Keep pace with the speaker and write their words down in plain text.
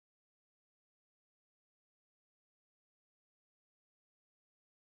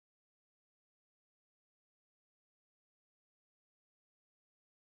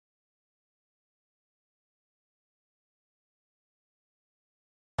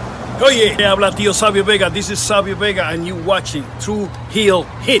Oye, habla tío Sabio Vega. This is Sabio Vega and you watching True Heel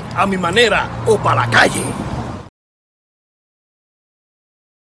Hit. A mi manera o pa' la calle.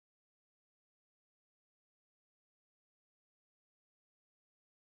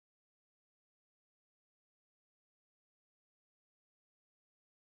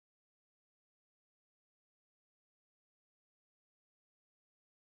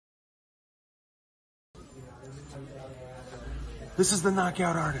 This is the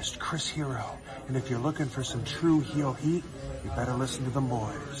knockout artist, Chris Hero. And if you're looking for some true heel heat, you better listen to the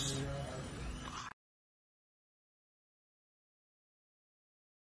boys.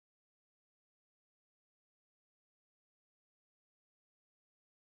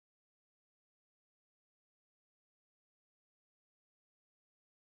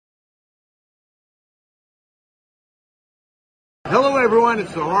 Hello everyone,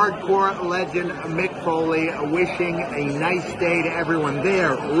 it's the hardcore legend Mick Foley wishing a nice day to everyone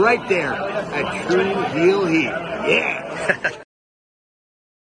there, right there at True Heel Heat. Yeah!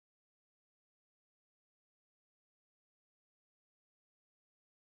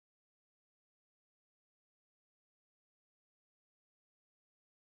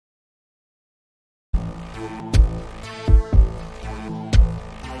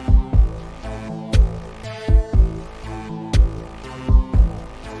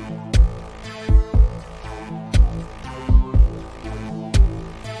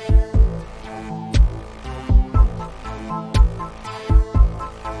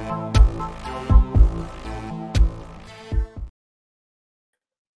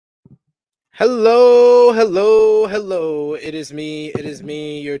 Hello. It is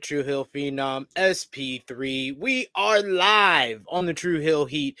me, your True Hill Phenom, SP3. We are live on the True Hill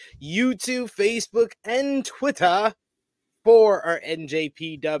Heat YouTube, Facebook, and Twitter for our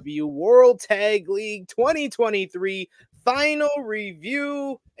NJPW World Tag League 2023 final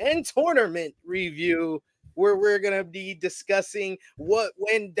review and tournament review, where we're going to be discussing what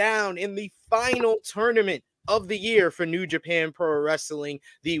went down in the final tournament of the year for New Japan Pro Wrestling,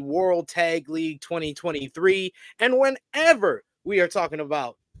 the World Tag League 2023. And whenever we are talking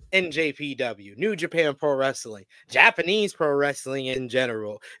about NJPW, New Japan Pro Wrestling, Japanese Pro Wrestling in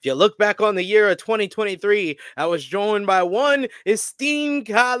general, if you look back on the year of 2023, I was joined by one esteemed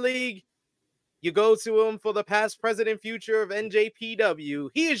colleague. You go to him for the past, present, and future of NJPW.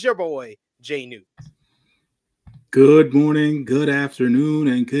 He is your boy, Jay Newt. Good morning, good afternoon,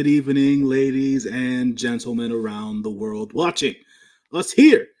 and good evening, ladies and gentlemen around the world watching us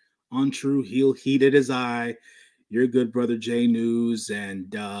here on True Heel Heat. It is I, your good brother Jay News,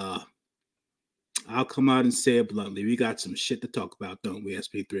 and I'll come out and say it bluntly. We got some shit to talk about, don't we,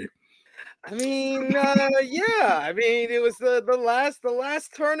 SP3? I mean, yeah. I mean, it was the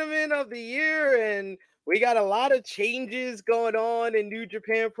last tournament of the year, and we got a lot of changes going on in New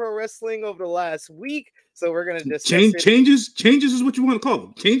Japan Pro Wrestling over the last week. So we're gonna discuss changes is what you want to call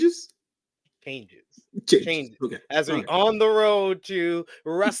them. Changes. Okay. As we on the road to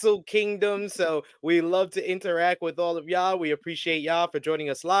Wrestle Kingdom. So we love to interact with all of y'all. We appreciate y'all for joining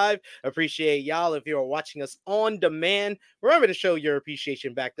us live. Appreciate y'all if you're watching us on demand. Remember to show your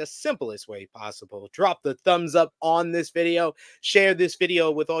appreciation back the simplest way possible. Drop the thumbs up on this video. Share this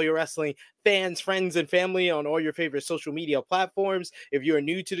video with all your wrestling fans, friends, and family on all your favorite social media platforms. If you're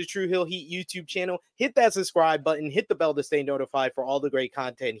new to the True Hill Heat YouTube channel, hit that subscribe button, hit the bell to stay notified for all the great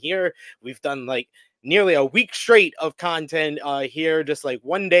content here. We've done like nearly a week straight of content here, just like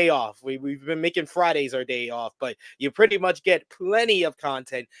one day off. We've been making Fridays our day off, but you pretty much get plenty of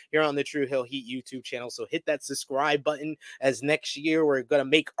content here on the True Hill Heat YouTube channel. So hit that subscribe button, as next year we're going to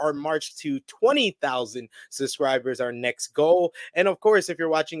make our march to 20,000 subscribers, our next goal. And of course, if you're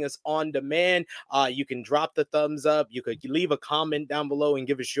watching us on demand, you can drop the thumbs up. You could leave a comment down below and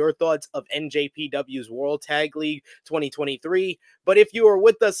give us your thoughts of NJPW's World Tag League 2023. But if you are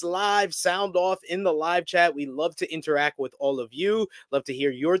with us live, sound off in the live chat. We love to interact with all of you. Love to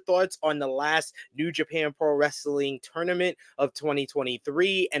hear your thoughts on the last New Japan Pro Wrestling tournament of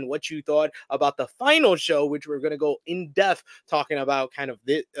 2023 and what you thought about the final show, which we're going to go in depth talking about kind of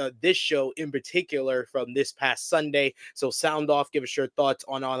this show in particular from this past Sunday. So sound off, give us your thoughts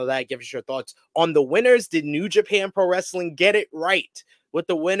on all of that. Give us your thoughts on the winners. Did New Japan Pro Wrestling get it right with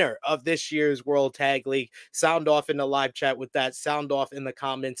the winner of this year's World Tag League? Sound off in the live chat with that. Sound off in the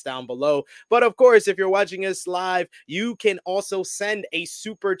comments down below. But of course, if you're watching us live, you can also send a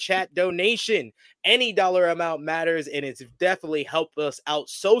super chat donation Any dollar amount matters, and it's definitely helped us out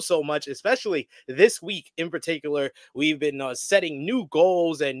so much, especially this week in particular. We've been setting new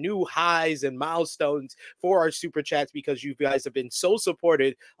goals and new highs and milestones for our super chats because you guys have been so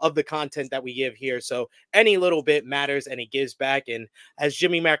supportive of the content that we give here. So any little bit matters, and it gives back. And as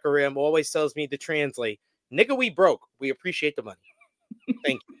Jimmy Macaram always tells me to translate, nigga, we broke. We appreciate the money.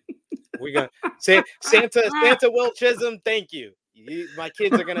 Thank you. We're gonna say Santa Will Chisholm, thank you. My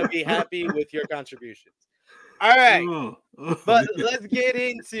kids are gonna be happy with your contributions. All right, but let's get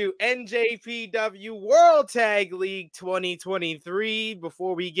into NJPW World Tag League 2023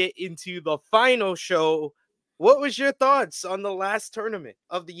 before we get into the final show. What was your thoughts on the last tournament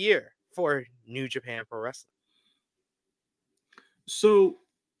of the year for New Japan Pro Wrestling? So,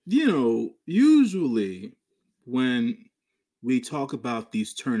 usually when we talk about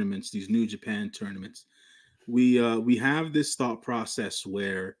these tournaments, these New Japan tournaments, we have this thought process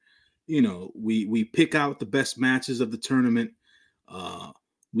where, we pick out the best matches of the tournament.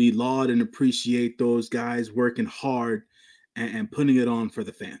 We laud and appreciate those guys working hard and putting it on for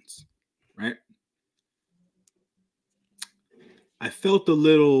the fans, right? I felt a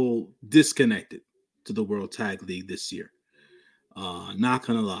little disconnected to the World Tag League this year. Not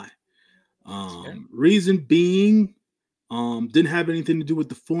gonna lie. Reason being, didn't have anything to do with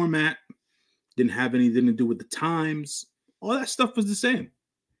the format, didn't have anything to do with the times. All that stuff was the same,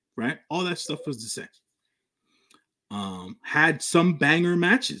 right? All that stuff was the same. Had some banger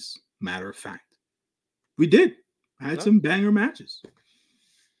matches, matter of fact. We did. Had some banger matches.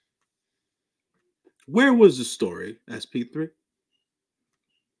 Where was the story, SP3?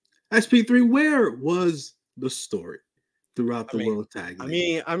 SP3, where was the story throughout the World Tag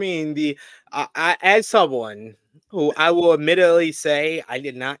League? I mean, as someone who I will admittedly say I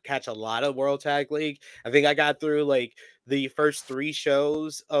did not catch a lot of World Tag League. I think I got through like the first 3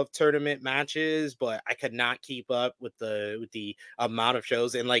 shows of tournament matches, but I could not keep up with the amount of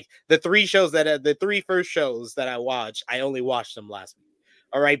shows. And like the 3 first shows that I watched, I only watched them last week.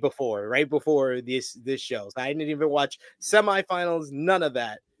 Or right before this show. So I didn't even watch semifinals, none of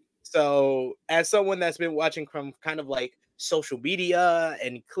that. So as someone that's been watching from kind of like social media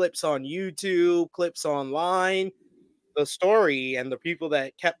and clips on YouTube, clips online, the story and the people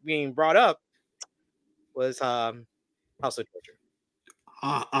that kept being brought up was House of Torture.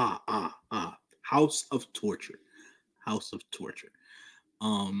 House of Torture. House of Torture.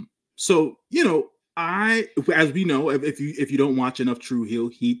 So, as we know, if you don't watch enough True Heel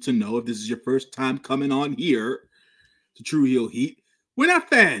Heat to know, if this is your first time coming on here to True Heel Heat, we're not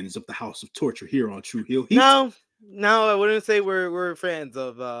fans of the House of Torture here on True Heel Heat. No, I wouldn't say we're fans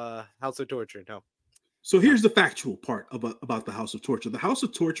of House of Torture. No. So here's the factual part about the House of Torture. The House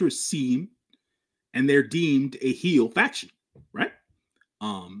of Torture is seen, and they're deemed a heel faction, right?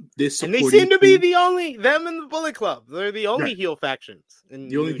 And they seem to be them and the Bullet Club. They're the only heel factions.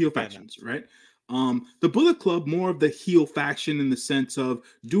 The only heel factions, right? The Bullet Club, more of the heel faction in the sense of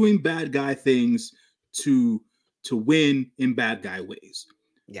doing bad guy things to win in bad guy ways.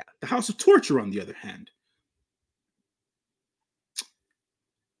 Yeah. The House of Torture, on the other hand,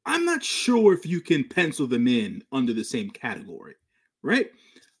 I'm not sure if you can pencil them in under the same category, right?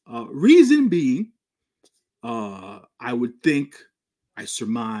 Reason being, I would think, I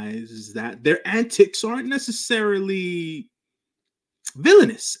surmise that their antics aren't necessarily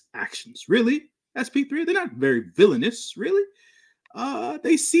villainous actions, really. SP3, they're not very villainous, really.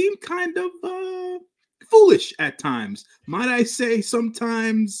 They seem kind of foolish at times. Might I say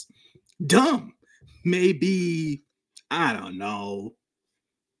sometimes dumb. Maybe, I don't know,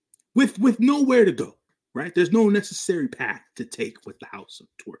 with nowhere to go, right? There's no necessary path to take with the House of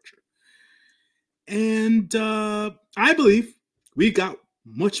Torture. And I believe we got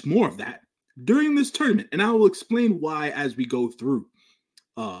much more of that during this tournament. And I will explain why as we go through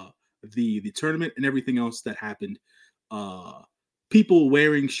the tournament and everything else that happened. People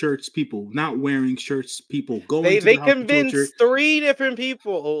wearing shirts, people not wearing shirts, people going. They convinced 3 different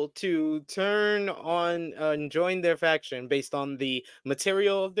people to turn on and join their faction based on the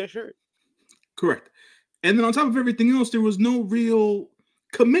material of their shirt. Correct. And then on top of everything else, there was no real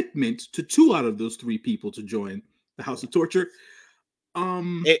commitment to 2 out of those 3 people to join the House of Torture.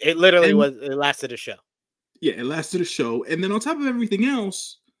 It literally it lasted a show. Yeah, it lasted a show. And then on top of everything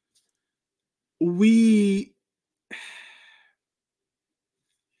else,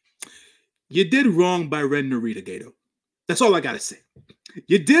 you did wrong by Ren Narita, Gato. That's all I gotta say.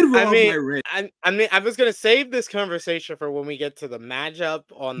 You did wrong by Ren. I was gonna save this conversation for when we get to the matchup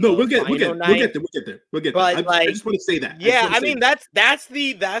on we'll get there. I just want to say that. Yeah, that's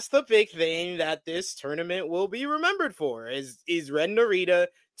the big thing that this tournament will be remembered for is Ren Narita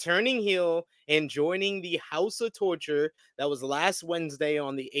turning heel and joining the House of Torture. That was last Wednesday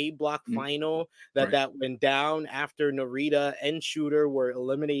on the A Block final that went down after Narita and Shooter were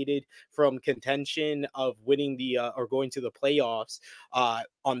eliminated from contention of winning the or going to the playoffs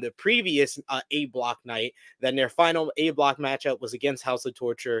on the previous A Block night. Then their final A Block matchup was against House of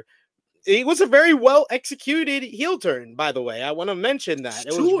Torture. It was a very well executed heel turn, by the way. I want to mention that.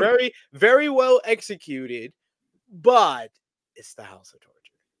 It was very, very well executed, but it's the House of Torture.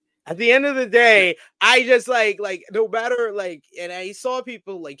 At the end of the day, I just like no matter and I saw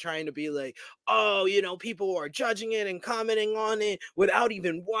people trying to be oh, people are judging it and commenting on it without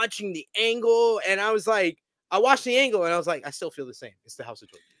even watching the angle. And I was I watched the angle and I was I still feel the same. It's the House of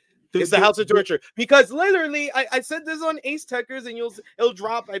Torture. It's the House of Torture, because literally I said this on Ace Techers and it'll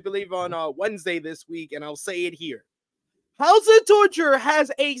drop, I believe, on Wednesday this week, and I'll say it here. House of Torture has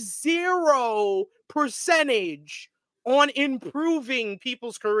a 0% on improving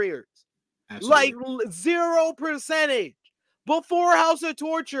people's careers. Absolutely. 0%. Before House of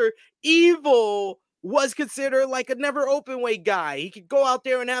Torture, Evil was considered a never open weight guy. He could go out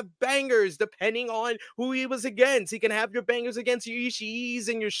there and have bangers depending on who he was against. He can have your bangers against your Ishiis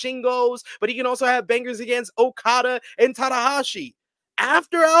and your Shingos, but he can also have bangers against Okada and Tanahashi.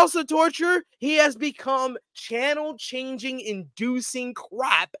 After House of Torture, he has become channel-changing, inducing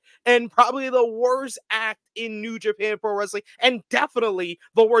crap, and probably the worst act in New Japan Pro Wrestling, and definitely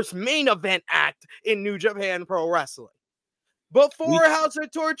the worst main event act in New Japan Pro Wrestling. Before House of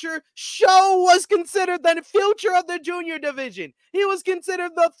Torture, Sho was considered the future of the junior division. He was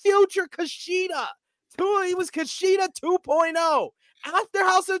considered the future Kushida. He was Kushida 2.0. After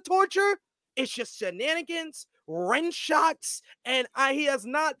House of Torture, it's just shenanigans, wrench shots, and he has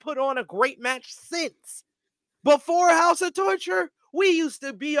not put on a great match since. Before House of Torture, we used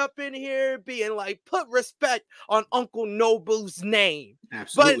to be up in here being put respect on Uncle Nobu's name.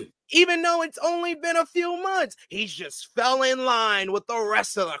 Absolutely. But even though it's only been a few months, he's just fell in line with the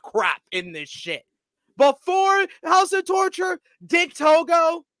rest of the crap in this shit. Before House of Torture, Dick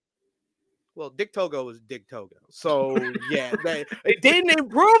Togo. Well, Dick Togo was Dick Togo. So, yeah, it didn't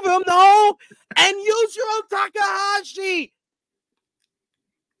improve him, though. And Yujiro Takahashi.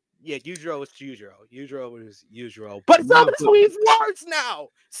 Yeah, Yujiro was Yujiro. Yujiro was Yujiro. But somehow he's worse now.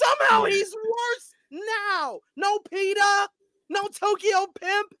 Somehow he's worse now. No PETA. No Tokyo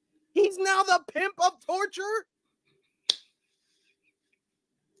Pimp. He's now the pimp of torture.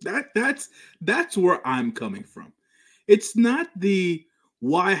 That's where I'm coming from. It's not the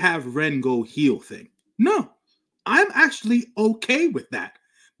why have Ren go heel thing. No, I'm actually okay with that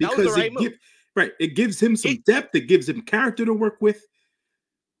because it gives him some depth. It gives him character to work with.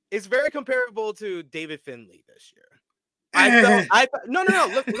 It's very comparable to David Finlay this year. No.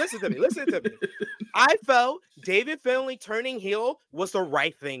 Look, listen to me. I felt David Finlay turning heel was the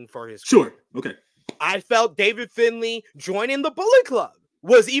right thing for his career. Okay. I felt David Finlay joining the Bullet Club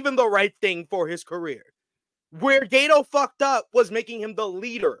was even the right thing for his career. Where Gato fucked up was making him the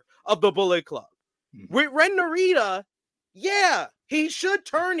leader of the Bullet Club. Mm-hmm. With Ren Narita, yeah, he should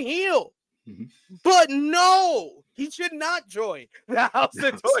turn heel. Mm-hmm. But no, he should not join the House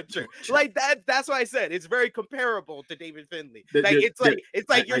of Torture. That's why I said it's very comparable to David Finlay.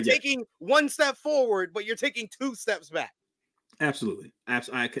 You're taking one step forward, but you're taking 2 steps back. Absolutely.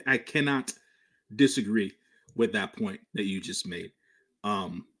 I cannot disagree with that point that you just made.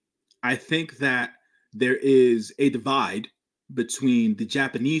 I think that there is a divide between the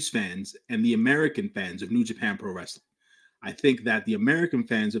Japanese fans and the American fans of New Japan Pro Wrestling. I think that the American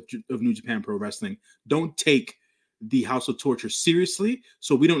fans of New Japan Pro Wrestling don't take the House of Torture seriously,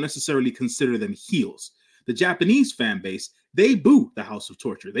 so we don't necessarily consider them heels. The Japanese fan base, they boo the House of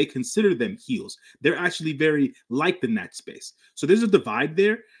Torture. They consider them heels. They're actually very liked in that space. So there's a divide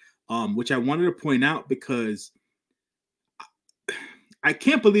there, which I wanted to point out because I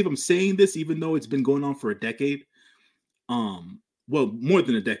can't believe I'm saying this, even though it's been going on for a decade. Well, more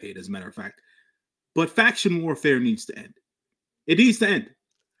than a decade, as a matter of fact. But faction warfare needs to end. It needs to end.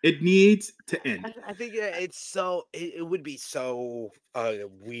 It needs to end. I think it would be so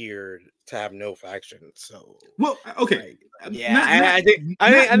weird to have no faction. So okay, I think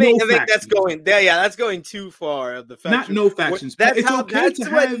that's going there. Yeah, that's going too far. Of the faction. Not no factions. That's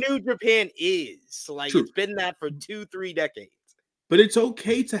what New Japan is. True. It's been that for 2-3 decades. But it's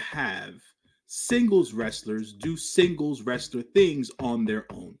okay to have singles wrestlers do singles wrestler things on their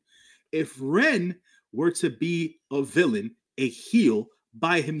own. If Ren were to be a villain, a heel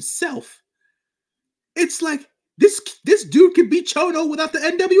by himself, it's like this dude could be Chono without the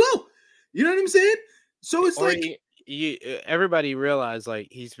NWO. You know what I'm saying? So it's everybody realized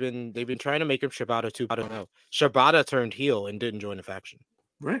they've been trying to make him Shibata 2.0. Shibata turned heel and didn't join the faction.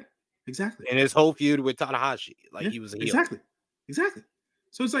 Right. Exactly. In his whole feud with Tanahashi, like he was a heel. Exactly.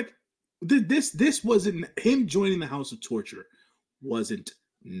 So it's like this wasn't him joining the House of Torture wasn't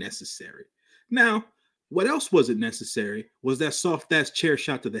necessary. Now, what else wasn't necessary was that soft ass chair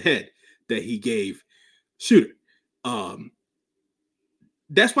shot to the head that he gave Shooter.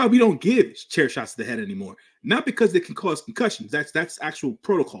 That's why we don't give chair shots to the head anymore. Not because they can cause concussions. That's actual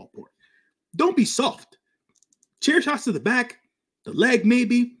protocol for it. Don't be soft. Chair shots to the back, the leg,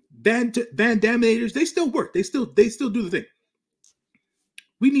 maybe Van Daminators. They still work. They still do the thing.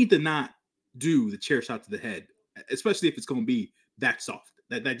 We need to not do the chair shot to the head, especially if it's going to be that soft.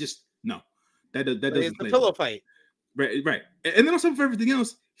 That just no. That doesn't. It's play a pillow well. fight. Right. And then on top of everything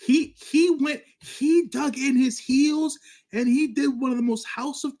else, he dug in his heels and he did one of the most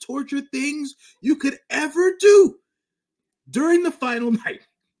House of Torture things you could ever do during the final night.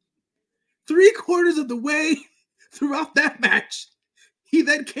 3/4 of the way throughout that match, he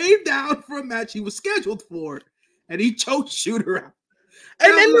then came down for a match he was scheduled for, and he choked Shooter out.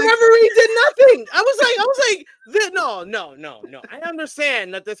 And then the referee did nothing. I was like, no. I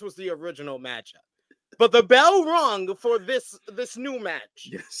understand that this was the original matchup, but the bell rung for this new match.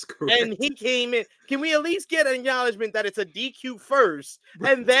 Yes, correct. And he came in. Can we at least get an acknowledgement that it's a DQ first,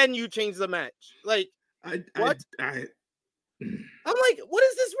 and then you change the match? Like, what? I'm like, what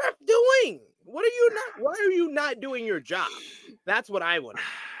is this ref doing? What are you not? Why are you not doing your job? That's what I want.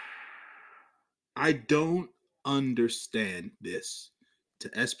 I don't understand this. To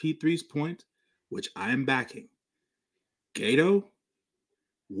SP3's point, which I'm backing, Gato,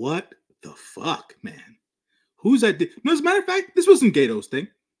 what the fuck, man? Who's that? No, as a matter of fact, this wasn't Gato's thing.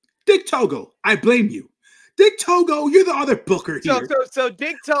 Dick Togo, I blame you. Dick Togo, you're the other booker here. So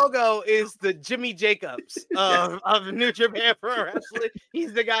Dick Togo is the Jimmy Jacobs of New Japan Pro Wrestling.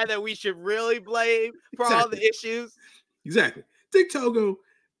 He's the guy that we should really blame for all the issues. Exactly. Dick Togo,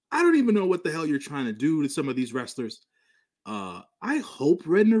 I don't even know what the hell you're trying to do to some of these wrestlers. I hope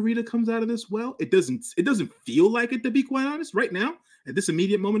Red Narita comes out of this well. It doesn't feel like it, to be quite honest. Right now, at this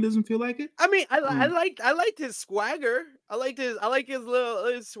immediate moment, doesn't feel like it. I mean, I liked his swagger. I like his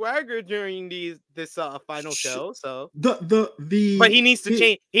little swagger during this final show. So but he needs to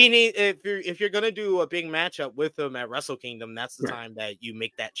change. He need if you're gonna do a big matchup with him at Wrestle Kingdom, that's the time that you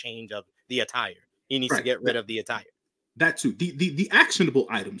make that change of the attire. He needs to get rid of the attire. That too. The actionable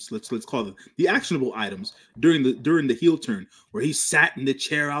items, let's call them the actionable items during the heel turn, where he sat in the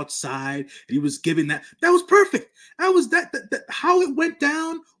chair outside and he was giving that was perfect. That was that how it went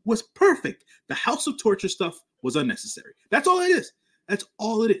down was perfect. The House of Torture stuff was unnecessary. That's all it is. That's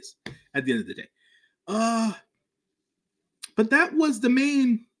all it is at the end of the day. But that was the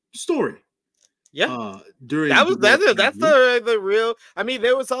main story. Yeah, that's the real. I mean,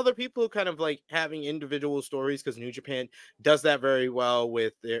 there was other people kind of like having individual stories because New Japan does that very well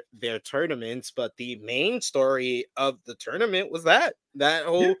with their tournaments. But the main story of the tournament was that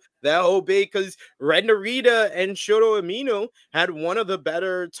whole big, because Red Narita and Shota Umino had one of the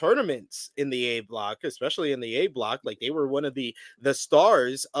better tournaments in the A block, especially in the A block. Like, they were one of the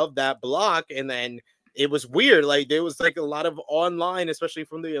stars of that block, and then it was weird. Like, there was like a lot of online, especially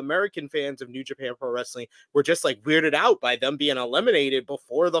from the American fans of New Japan Pro Wrestling, were just like weirded out by them being eliminated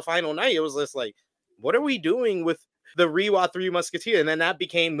before the final night. It was just like, what are we doing with the Reiwa Three Musketeers? And then that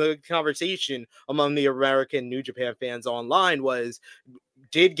became the conversation among the American New Japan fans online was,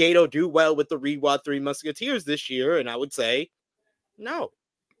 did Gato do well with the Reiwa Three Musketeers this year? And I would say, no.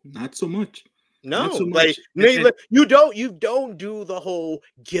 Not so much. No, so like you don't do the whole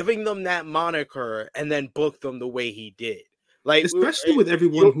giving them that moniker and then book them the way he did. Like, especially with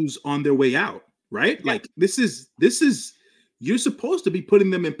everyone who's on their way out, right? Yeah. Like, this is you're supposed to be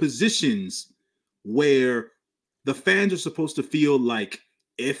putting them in positions where the fans are supposed to feel like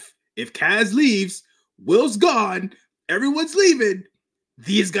if Kaz leaves, Will's gone, everyone's leaving,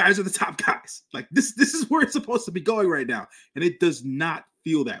 these guys are the top guys. Like, this is where it's supposed to be going right now, and it does not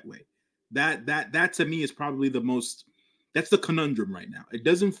feel that way. That to me is probably that's the conundrum right now. It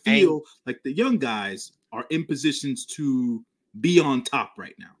doesn't feel like the young guys are in positions to be on top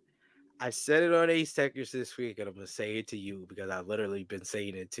right now. I said it on Ace Techers this week, and I'm gonna say it to you because I've literally been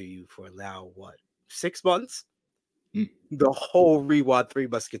saying it to you for now 6 months. The whole Reiwa Three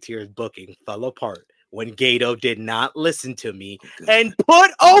Musketeers booking fell apart when Gato did not listen to me and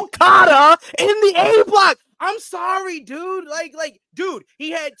put Okada in the A block. I'm sorry, dude. Dude, he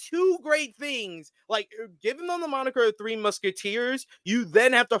had two great things. Like, giving them the moniker of Three Musketeers, you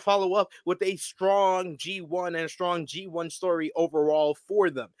then have to follow up with a strong G1 and a strong G1 story overall for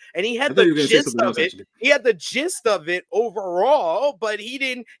them. And he had the gist of it. He had the gist of it overall, but he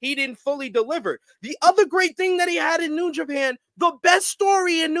didn't fully deliver. The other great thing that he had in New Japan, the best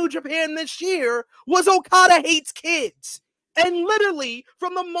story in New Japan this year, was Okada hates kids. And literally,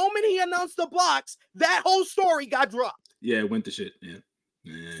 from the moment he announced the blocks, that whole story got dropped. Yeah, it went to shit. Yeah.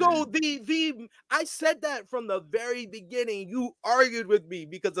 So I said that from the very beginning. You argued with me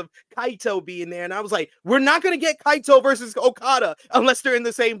because of Kaito being there, and I was like, we're not gonna get Kaito versus Okada unless they're in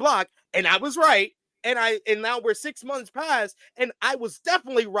the same block. And I was right. And now we're 6 months past, and I was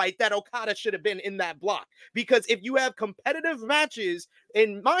definitely right that Okada should have been in that block. Because if you have competitive matches,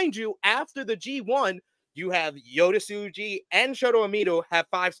 and mind you, after the G1, you have Yota Tsuji and Shoto Amito have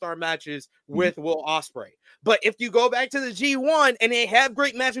 5-star matches with Will Ospreay. But if you go back to the G1 and they have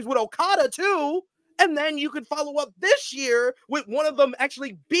great matches with Okada too, and then you could follow up this year with one of them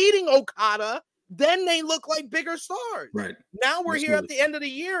actually beating Okada, then they look like bigger stars. Right. Now we're here at the end of the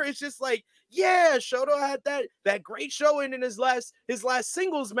year. It's just like, yeah, Shoto had that great showing in his last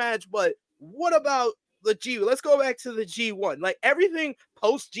singles match, but what about the G? Let's go back to the G1. Like, everything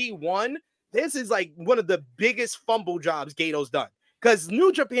post G1, this is like one of the biggest fumble jobs Gato's done, because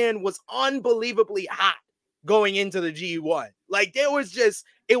New Japan was unbelievably hot going into the G1. Like, it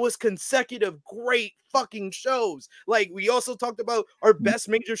was consecutive great fucking shows. Like, we also talked about our best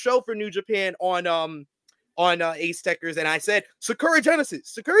major show for New Japan on Ace Techers, and I said Sakura Genesis.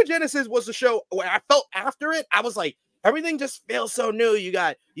 Sakura Genesis was the show where I felt after it, I was like, everything just feels so new. You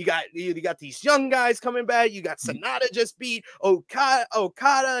got these young guys coming back. You got Sonata just beat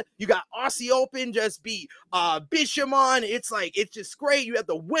Okada. You got Aussie Open just beat Bishamon. It's just great. You have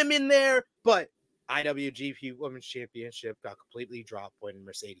the women there, but IWGP Women's Championship got completely dropped when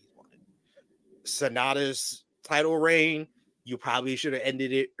Mercedes won it. Sonata's title reign, you probably should have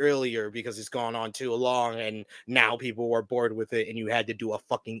ended it earlier because it's gone on too long, and now people were bored with it, and you had to do a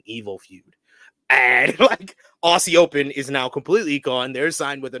fucking evil feud. And like, Aussie Open is now completely gone. They're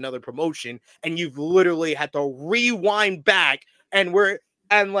signed with another promotion, and you've literally had to rewind back. And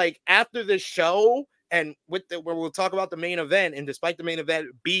after the show, and where we'll talk about the main event, and despite the main event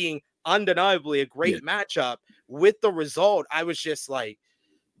being undeniably a great matchup, with the result, I was just like,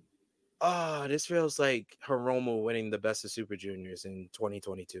 oh, this feels like Hiromu winning the Best of Super Juniors in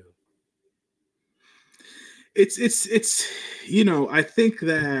 2022. It's I think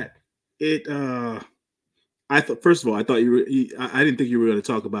that it I thought, first of all, I didn't think you were going to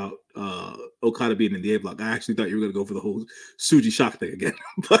talk about Okada being in the A block. I actually thought you were going to go for the whole Tsuji shock thing again.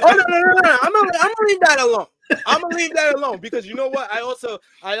 But... Oh, no. I'm gonna leave that alone. I'm gonna leave that alone, because you know what? I also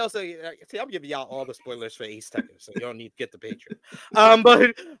see, I'm giving y'all all the spoilers for Ace Tekken, so you don't need to get the picture.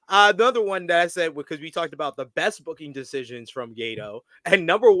 But another one that I said, because we talked about the best booking decisions from Gato, and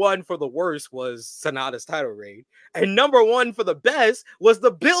number one for the worst was Sonata's title reign, and number one for the best was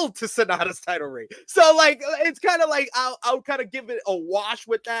the build to Sonata's title reign. So like, it's kind of like I'll kind of give it a wash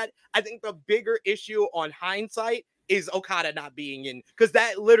with that. I think the bigger issue on hindsight is Okada not being in, because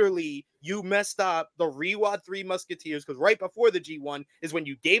that literally, you messed up the Reiwa Three Musketeers, because right before the G1 is when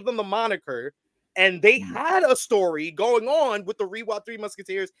you gave them the moniker, and they had a story going on with the Reiwa Three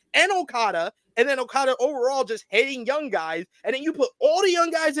Musketeers and Okada, and then Okada overall just hating young guys, and then you put all the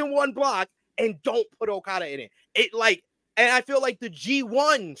young guys in one block and don't put Okada in it. And I feel like the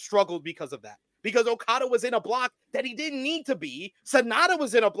G1 struggled because of that. Because Okada was in a block that he didn't need to be. Sonata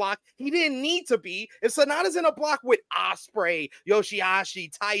was in a block he didn't need to be. If Sonata's in a block with Ospreay, Yoshihashi,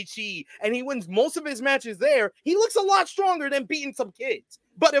 Taichi, and he wins most of his matches there, he looks a lot stronger than beating some kids.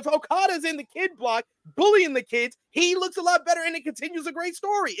 But if Okada's in the kid block, bullying the kids, he looks a lot better, and it continues a great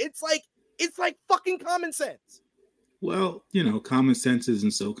story. It's like fucking common sense. Well, common sense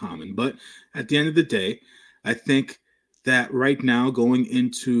isn't so common. But at the end of the day, I think that right now, going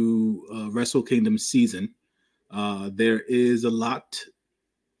into Wrestle Kingdom season, there is a lot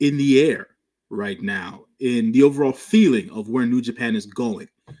in the air right now in the overall feeling of where New Japan is going,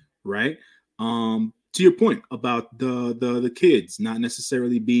 right? To your point about the kids not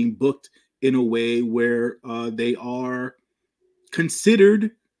necessarily being booked in a way where they are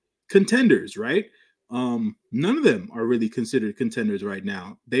considered contenders, right? None of them are really considered contenders right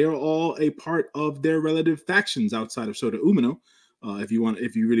now. They are all a part of their relative factions outside of Shota Umino, if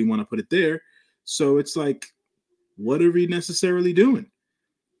you really want to put it there. So it's like, what are we necessarily doing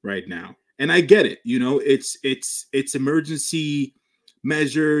right now? And I get it, it's emergency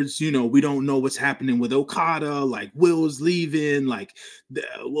measures. We don't know what's happening with Okada. Like, Will's leaving. Like,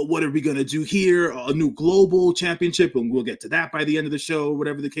 what are we gonna do here? A new global championship, and we'll get to that by the end of the show,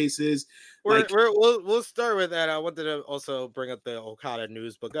 whatever the case is. We'll start with that. I wanted to also bring up the Okada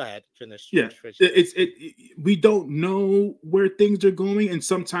news, but go ahead, finish. Yeah, we don't know where things are going, and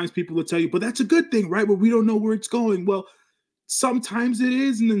sometimes people will tell you, but that's a good thing, right? But we don't know where it's going. Well, sometimes it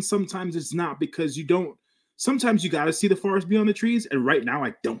is, and then sometimes it's not, because you don't. Sometimes you got to see the forest beyond the trees, and right now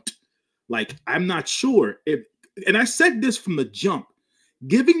I don't. Like, I'm not sure if, and I said this from the jump,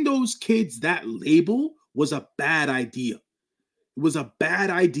 giving those kids that label was a bad idea. It was a bad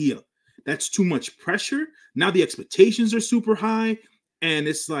idea. That's too much pressure. Now the expectations are super high, and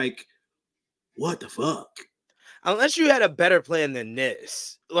it's like, what the fuck? Unless you had a better plan than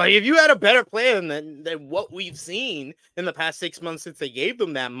this. Like, if you had a better plan than what we've seen in the past 6 months since they gave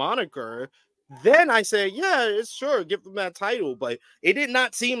them that moniker, then I say, yeah, it's sure, give them that title. But it did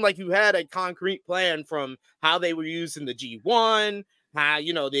not seem like you had a concrete plan from how they were used in the G1, how,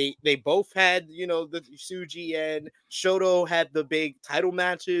 they both had, the Tsuji and Shoto had the big title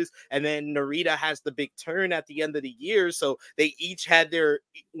matches, and then Narita has the big turn at the end of the year. So they each had their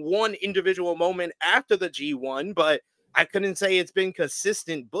one individual moment after the G1, but I couldn't say it's been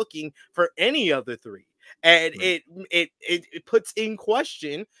consistent booking for any of the three. And right. it puts in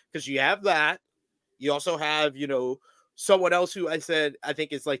question, because you have that. You also have, someone else who I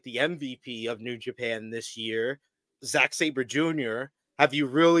think is like the MVP of New Japan this year, Zack Sabre Jr. Have you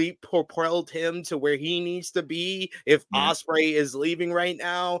really propelled him to where he needs to be? If Ospreay is leaving right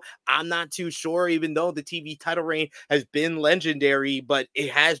now, I'm not too sure, even though the TV title reign has been legendary, but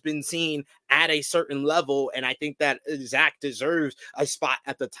it has been seen at a certain level. And I think that Zack deserves a spot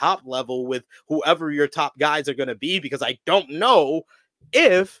at the top level with whoever your top guys are going to be, because I don't know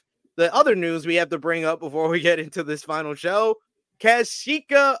if the other news we have to bring up before we get into this final show,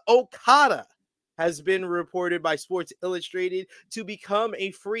 Kazuchika Okada has been reported by Sports Illustrated to become a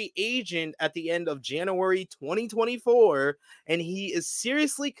free agent at the end of January 2024, and he is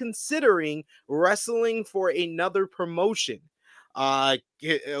seriously considering wrestling for another promotion.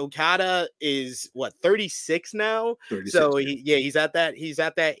 Okada is 36 now. 36, so he's at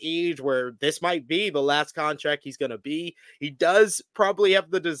that age where this might be the last contract he's gonna be. He does probably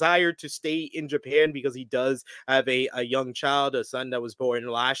have the desire to stay in Japan because he does have a young child, a son that was born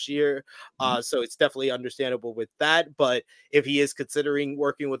last year. So it's definitely understandable with that. But if he is considering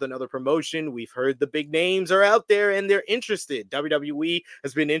working with another promotion, we've heard the big names are out there and they're interested. WWE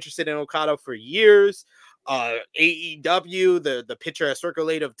has been interested in Okada for years. AEW, the picture I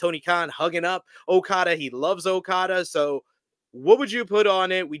circulated of Tony Khan hugging up Okada. He loves Okada. So what would you put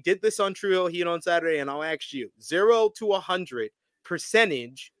on it? We did this on True Heel Heat on Saturday, and I'll ask you 0 to 100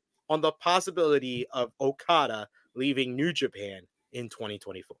 percentage on the possibility of Okada leaving New Japan in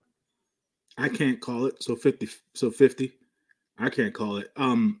 2024. I can't call it. So 50. I can't call it.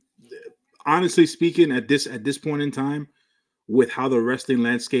 Honestly speaking, at this point in time, with how the wrestling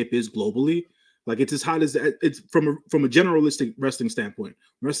landscape is globally, like, it's as hot as it's from a generalistic wrestling standpoint.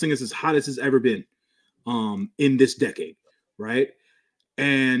 Wrestling is as hot as it's ever been in this decade, right?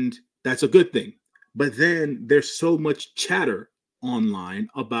 And that's a good thing. But then there's so much chatter online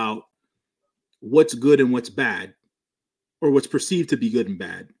about what's good and what's bad, or what's perceived to be good and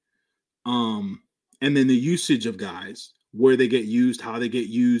bad. And then the usage of guys, where they get used, how they get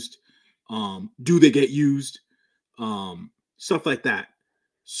used, do they get used, stuff like that.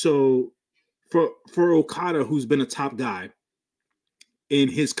 So for Okada, who's been a top guy in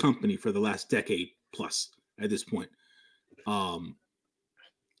his company for the last decade plus at this point,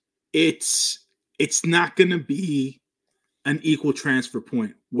 it's not going to be an equal transfer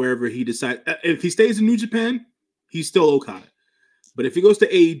point wherever he decides. If he stays in New Japan, he's still Okada. But if he goes to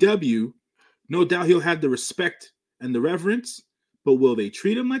AEW, no doubt he'll have the respect and the reverence. But will they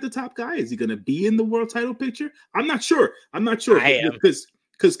treat him like the top guy? Is he going to be in the world title picture? I'm not sure. I am. Because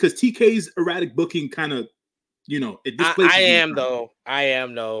TK's erratic booking kind of, it displaces. I am though. I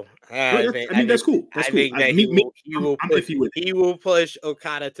think that's cool. That's cool. I think he will push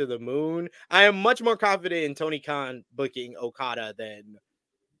Okada to the moon. I am much more confident in Tony Khan booking Okada than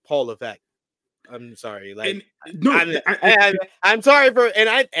Paul Levesque. I'm sorry. I'm sorry for, and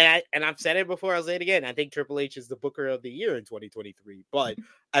I've said it before. I'll say it again. I think Triple H is the Booker of the Year in 2023. But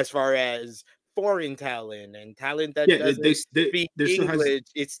as far as foreign talent and talent that doesn't speak English,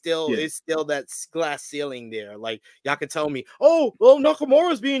 it's still that glass ceiling there. Like, y'all can tell me, oh, well,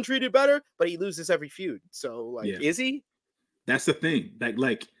 Nakamura's being treated better, but he loses every feud. So, is he? That's the thing.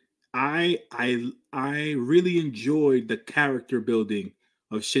 Like I really enjoyed the character building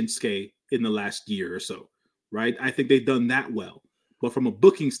of Shinsuke in the last year or so, right? I think they've done that well. but from a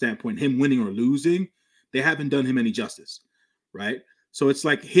booking standpoint, him winning or losing, they haven't done him any justice, right? So it's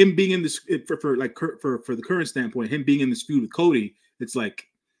like him being in this for the current standpoint, him being in this feud with Cody. It's like,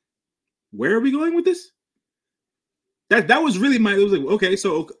 where are we going with this? That was really it was like, okay,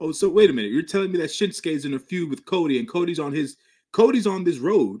 so wait a minute, you're telling me that Shinsuke is in a feud with Cody, and Cody's on this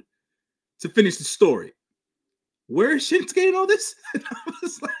road to finish the story. Where is Shinsuke in all this?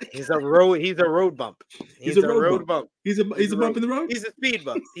 Like, he's a road bump. He's a road bump. He's a bump in the road. He's a speed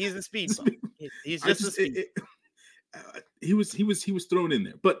bump. He's a speed bump. He's just a speed. He was thrown in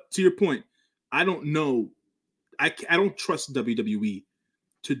there. But to your point, I don't know. I don't trust WWE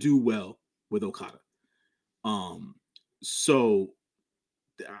to do well with Okada. So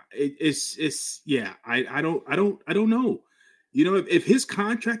it's yeah. I don't know. You know, if his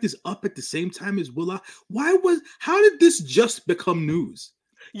contract is up at the same time as Willa, how did this just become news?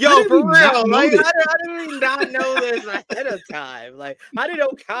 Yo, for real, like, how did we not know this ahead of time? Like, how did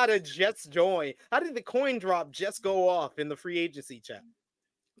Okada just join? How did the coin drop just go off in the free agency chat?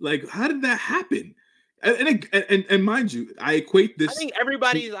 Like, how did that happen? And mind you, I equate this. I think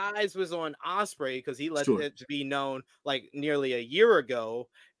everybody's eyes was on Ospreay because he let it to be known like nearly a year ago.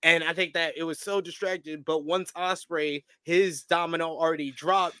 And I think that it was so distracted. But once Ospreay, his domino already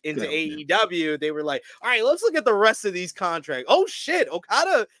dropped into AEW, they were like, all right, let's look at the rest of these contracts. Oh shit,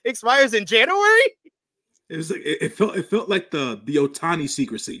 Okada expires in January. It was like it felt like the Otani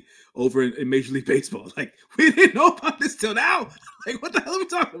secrecy over in Major League Baseball. Like, we didn't know about this till now. Like, what the hell are we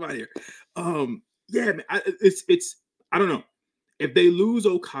talking about here? Yeah, man, it's I don't know. If they lose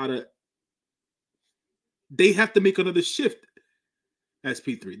Okada, they have to make another shift as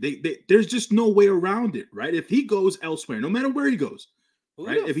P3. There's just no way around it, right? If he goes elsewhere, no matter where he goes,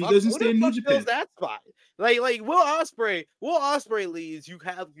 right? If he doesn't stay in New Japan, that spot. Like Will Ospreay leaves. You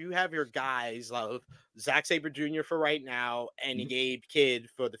have your guys like Zack Sabre Jr. for right now, and Gabe Kidd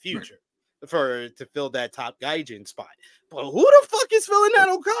for the future, to fill that top Gaijin spot. But who the fuck is filling that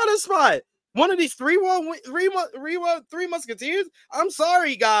Okada spot? One of these three Musketeers? I'm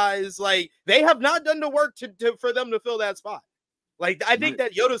sorry, guys. Like, they have not done the work for them to fill that spot. Like, I think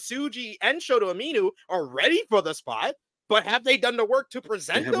that Yota Tsuji and Shota Umino are ready for the spot, but have they done the work to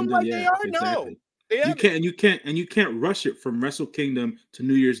present them like they are? Exactly. No. You can't rush it from Wrestle Kingdom to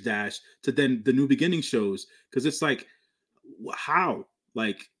New Year's Dash to then the New Beginning shows, because it's like, how?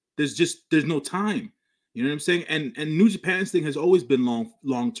 Like, there's no time. You know what I'm saying? And New Japan's thing has always been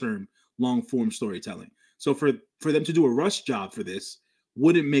long-term, long-form storytelling. So for them to do a rush job for this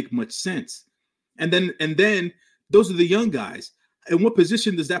wouldn't make much sense. And then those are the young guys. In what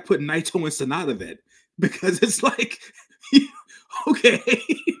position does that put Naito and Sonata then? Because it's like, okay.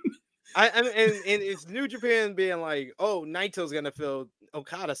 And it's New Japan being like, oh, Naito's gonna fill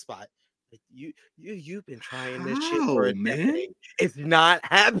Okada's spot. You've been trying this shit for a decade. It's not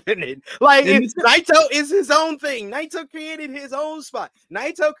happening. Like, Naito is his own thing. Naito created his own spot.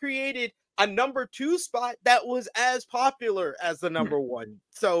 Naito created a number 2 spot that was as popular as the number 1.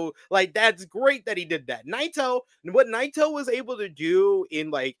 So, like, that's great that he did that. What Naito was able to do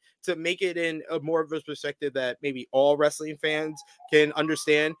to make it in a more of a perspective that maybe all wrestling fans can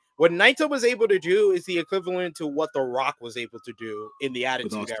understand. What Naito was able to do is the equivalent to what The Rock was able to do in the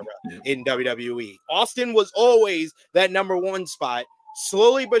Attitude Era in WWE. Austin was always that number 1 spot.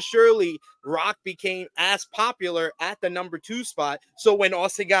 Slowly but surely, Rock became as popular at the number 2 spot. So when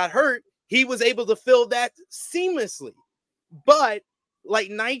Austin got hurt, he was able to fill that seamlessly. But like,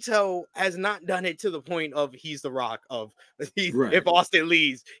 Naito has not done it to the point of he's the Rock of if Austin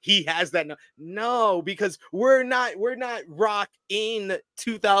leaves, he has that. No, because we're not Rock in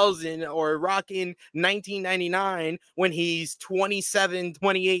 2000 or Rock in 1999 when he's 27,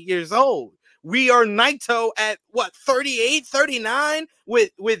 28 years old. We are Naito at what, 38, 39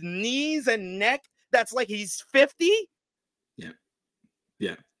 with knees and neck. That's like he's 50. Yeah.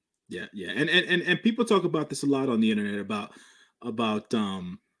 And people talk about this a lot on the internet about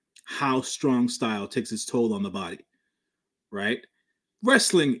how strong style takes its toll on the body, right?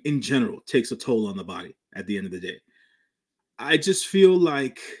 Wrestling in general takes a toll on the body at the end of the day. I just feel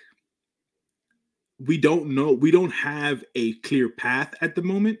like we don't have a clear path at the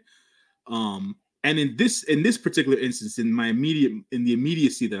moment. And in this particular instance, in the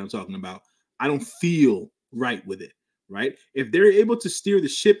immediacy that I'm talking about, I don't feel right with it. Right? If they're able to steer the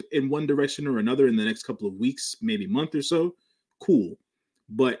ship in one direction or another in the next couple of weeks, maybe month or so, cool.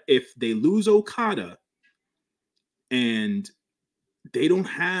 But if they lose Okada and they don't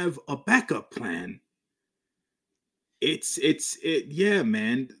have a backup plan, yeah,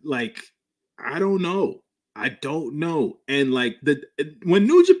 man. Like, I don't know. And like, when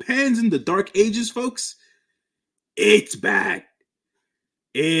New Japan's in the dark ages, folks, it's bad.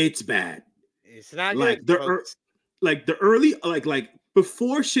 It's bad. It's not Like good, folks. the early like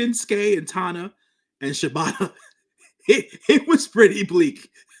before Shinsuke and Tana and Shibata, it was pretty bleak.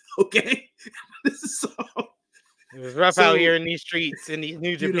 Okay, this is so. It was rough out here in these streets, in these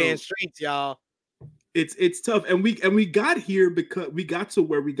New Japan streets, y'all. It's tough, and we got here because we got to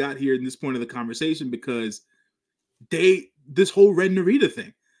where we got here in this point of the conversation because this whole Red Narita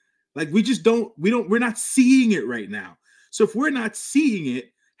thing, like we're not seeing it right now. So if we're not seeing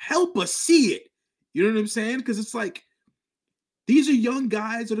it, help us see it. You know what I'm saying? Because it's like these are young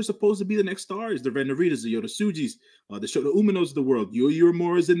guys that are supposed to be the next stars. The Red Naritas, the Yota Tsujis, the Shota Uminos of the world. Yuya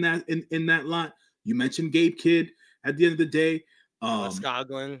Uemura's in that lot. You mentioned Gabe Kidd at the end of the day. Alex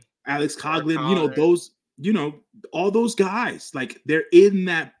Coughlin. You know, those, you know, all those guys, like they're in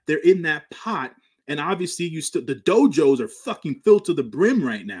that pot. And obviously the dojos are fucking filled to the brim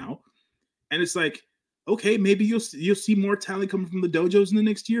right now. And it's like, okay, maybe you'll see more talent coming from the dojos in the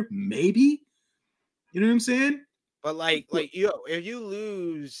next year. Maybe. You know what I'm saying? But like if you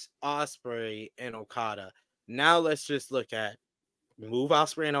lose Ospreay and Okada, now let's just look at move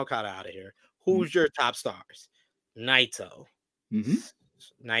Ospreay and Okada out of here. Who's your top stars? Naito.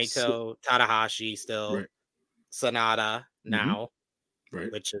 Naito, Tanahashi still, right. Sonata now,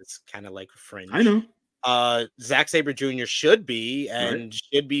 right, which is kind of like fringe. I know. Zack Sabre Jr. should be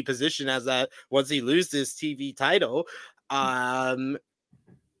positioned as that once he loses his TV title.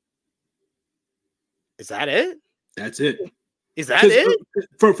 Is that it? That's it. Is that it?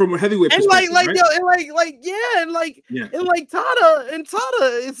 From a heavyweight and perspective, like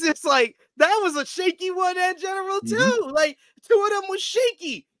Tada, it's just like that was a shaky one at General too. Like two of them was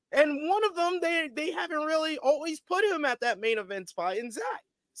shaky, and one of them they haven't really always put him at that main event spot in Zack.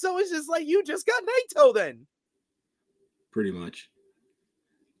 So it's just like you just got Naito then. Pretty much.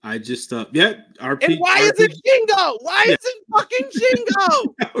 I just RP. And why is it Shingo? Why is it fucking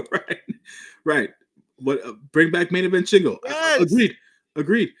Shingo? right. What bring back main event Shingo? Yes.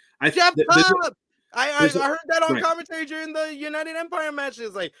 Agreed. Jeff Cobb. I heard that on commentary during the United Empire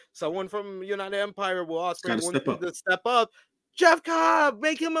matches. Like someone from United Empire will Ospreay to step up. Jeff Cobb,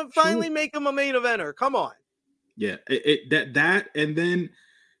 finally make him a main eventer. Come on. Yeah, that and then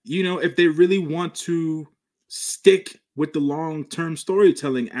you know if they really want to stick with the long-term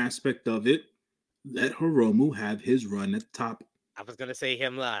storytelling aspect of it, let Hiromu have his run at the top. I was gonna say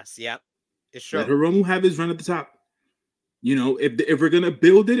him last. Yep. It's true. Let Hiromu have his run at the top. You know, if we're gonna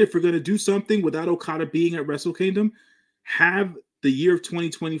build it, if we're gonna do something without Okada being at Wrestle Kingdom, have the year of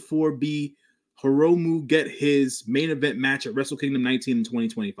 2024 be Hiromu get his main event match at Wrestle Kingdom 19 in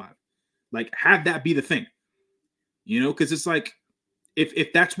 2025. Like, have that be the thing. You know, because it's like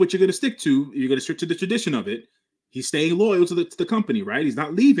if that's what you're gonna stick to, you're gonna stick to the tradition of it. He's staying loyal to the company, right? He's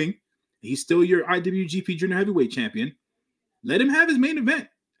not leaving. He's still your IWGP Junior Heavyweight Champion. Let him have his main event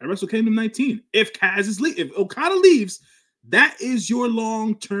at Wrestle Kingdom 19. If Okada leaves, that is your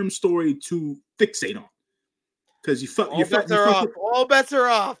long-term story to fixate on. Because all bets are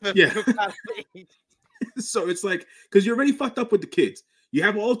off. Yeah. So it's like, because you're already fucked up with the kids. You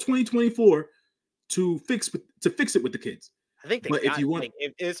have all 2024 to fix it with the kids. I think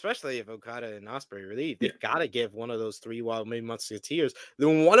especially if Okada and Ospreay really, they've got to give one of those three Wild Musketeers.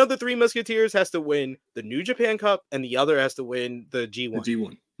 Then one of the three Musketeers has to win the New Japan Cup, and the other has to win the G1. The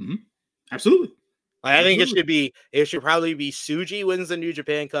G1. Mm-hmm. Absolutely. I think it should probably be Tsuji wins the New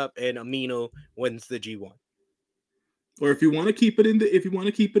Japan Cup and Amino wins the G1. Or if you want to keep it in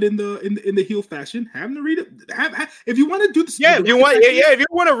the heel fashion, have Narita. If you want to do this, if you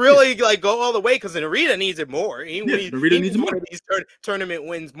want to really like go all the way, because Narita needs it more. Narita needs more. Of these tournament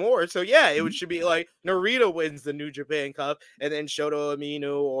wins more. So it should be like Narita wins the New Japan Cup, and then Shota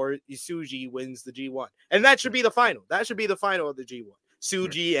Umino or Tsuji wins the G1, and that should be the final. That should be the final of the G1.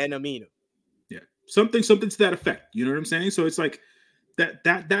 Tsuji and Amino. Yeah, something to that effect. You know what I'm saying? So it's like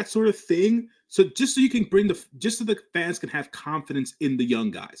that sort of thing. So just so you can just so the fans can have confidence in the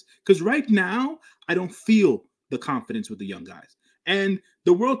young guys. Because right now, I don't feel the confidence with the young guys. And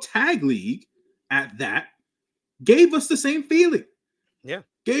the World Tag League at that gave us the same feeling. Yeah.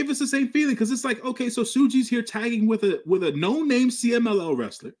 Gave us the same feeling. Because it's like, okay, so Tsuji's here tagging with a no-name CMLL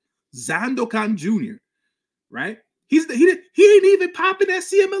wrestler, Sandokan Jr., right? He didn't even pop in that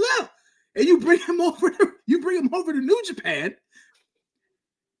CMLL. And you bring him over to New Japan.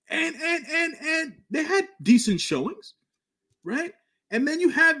 And they had decent showings, right? And then you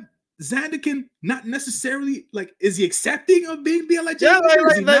have Zandikan not necessarily like, is he accepting of being LIJ? Yeah,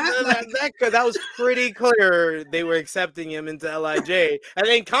 That that was pretty clear. They were accepting him into LIJ, and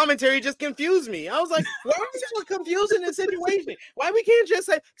then commentary just confused me. I was like, "Why are we so confused in this situation? Why we can't just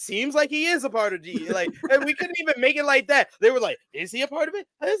say seems like he is a part of G? Like, and we couldn't even make it like that. They were like, is he a part of it?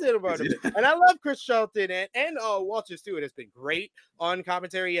 Is he a part of it? And I love Chris Charlton and Walter Stewart has been great on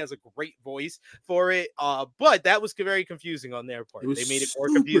commentary. He has a great voice for it. But that was very confusing on their part. They made it more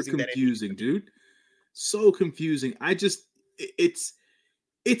confusing, dude. So confusing.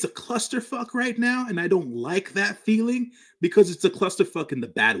 It's a clusterfuck right now, and I don't like that feeling because it's a clusterfuck in the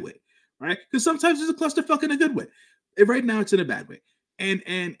bad way, right? Because sometimes it's a clusterfuck in a good way. And right now, it's in a bad way,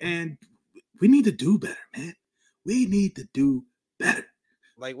 and we need to do better, man. We need to do better.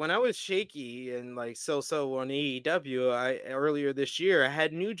 Like when I was shaky and like so on AEW, earlier this year I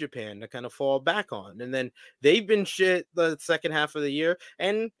had New Japan to kind of fall back on, and then they've been shit the second half of the year,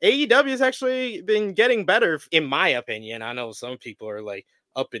 and AEW has actually been getting better in my opinion. I know some people are like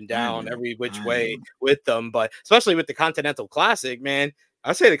up and down every which way with them, but especially with the Continental Classic, man,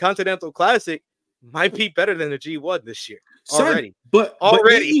 I say the Continental Classic might be better than the G1 this year already. But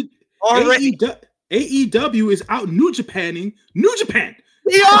already. AEW is out New Japanning New Japan.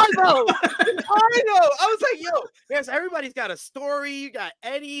 Yeah, I know. I was like, yo, yes, everybody's got a story. You got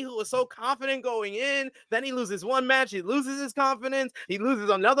Eddie, who was so confident going in. Then he loses one match. He loses his confidence. He loses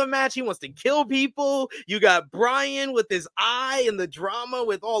another match. He wants to kill people. You got Brian with his eye and the drama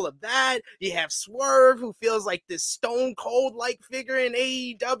with all of that. You have Swerve, who feels like this Stone Cold-like figure in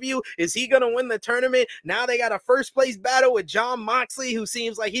AEW. Is he going to win the tournament? Now they got a first place battle with John Moxley, who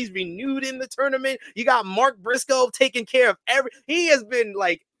seems like he's renewed in the tournament. You got Mark Briscoe taking care of he has been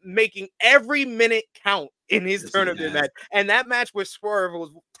like making every minute count in his tournament match. And that match with Swerve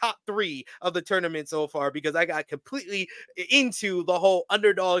was top 3 of the tournament so far because I got completely into the whole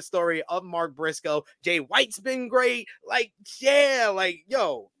underdog story of Mark Briscoe. Jay White's been great. Like, yeah, like,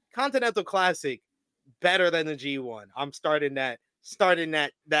 yo, Continental Classic better than the G1. I'm starting that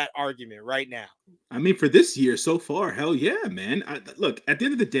argument right now. I mean, for this year so far, hell yeah, man. Look, at the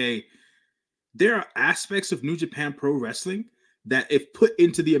end of the day, there are aspects of New Japan Pro Wrestling that, if put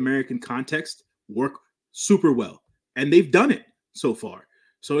into the American context, work super well. And they've done it so far.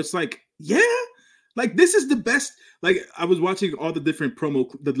 So it's like, yeah, like this is the best. Like I was watching all the different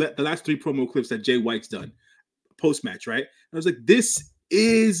the last 3 promo clips that Jay White's done post-match, right? I was like, this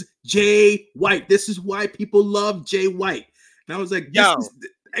is Jay White. This is why people love Jay White. And I was like, this is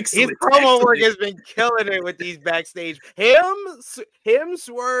excellent. His promo work has been killing it with these backstage. Him,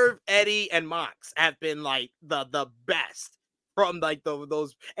 Swerve, Eddie, and Mox have been like the best from like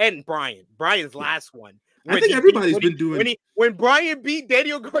those, and Brian's last one. I think everybody's been doing. When Brian beat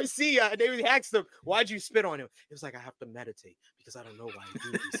Daniel Garcia, and they asked him, "Why'd you spit on him?" He was like, "I have to meditate because I don't know why I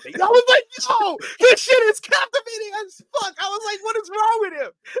do these things." I was like, "Yo, this shit is captivating as fuck." I was like, "What is wrong with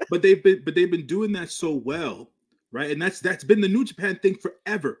him?" But they've been doing that so well, right? And that's been the New Japan thing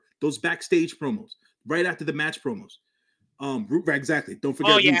forever. Those backstage promos, right after the match promos. Exactly. Don't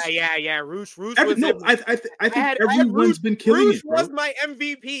forget. Oh yeah. Roosh. I think everyone's been killing Roosh it. Bro. Was my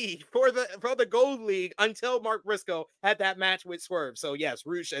MVP for the Gold League until Mark Briscoe had that match with Swerve. So yes,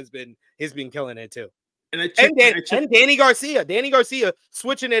 Roosh has been killing it too. And Danny Garcia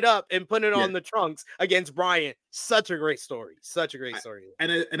switching it up and putting it on the trunks against Brian. Such a great story.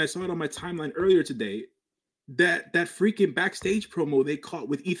 And I saw it on my timeline earlier today. That freaking backstage promo they caught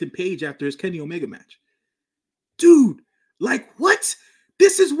with Ethan Page after his Kenny Omega match. Dude. Like, what?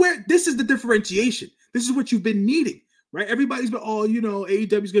 This is the differentiation. This is what you've been needing, right? Everybody's been,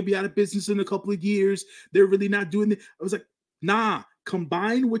 AEW's going to be out of business in a couple of years. They're really not doing it. I was like, nah,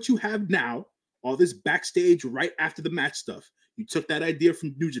 combine what you have now, all this backstage right after the match stuff. You took that idea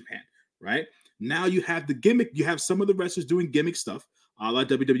from New Japan, right? Now you have the gimmick. You have some of the wrestlers doing gimmick stuff, a la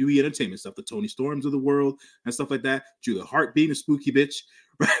WWE Entertainment stuff, the Tony Storms of the world and stuff like that. Julia Hart being a spooky bitch,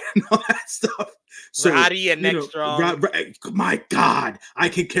 right? And all that stuff. So, Roddy and Nick Strong. My God, I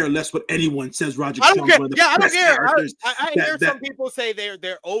can care less what anyone says. Roger, I don't care. I don't care. I hear some people say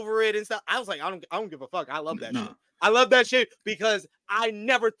they're over it and stuff. I was like, I don't give a fuck. I love that shit. I love that shit because I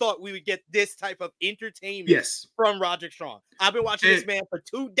never thought we would get this type of entertainment from Roderick Strong. I've been watching this man for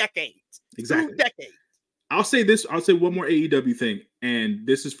 2 decades. Exactly. 2 decades. I'll say this. I'll say one more AEW thing, and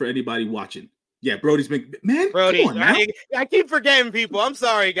this is for anybody watching. Yeah, Brody's been come on, man. I keep forgetting people. I'm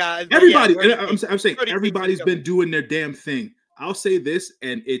sorry, guys. Everybody, I'm saying everybody's been doing their damn thing. I'll say this,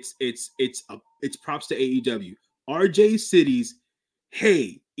 and it's props to AEW. RJ City's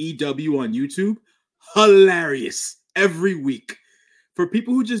Hey EW on YouTube, hilarious every week. For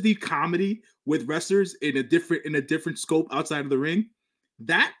people who just need comedy with wrestlers in a different scope outside of the ring,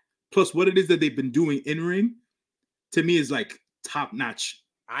 that plus what it is that they've been doing in ring, to me is like top notch.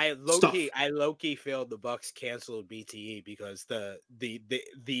 I low key feel the Bucks canceled BTE because the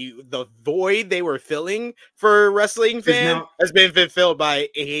void they were filling for wrestling fans has been filled by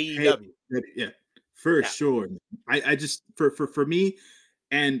AEW. Yeah, for sure. I just for me,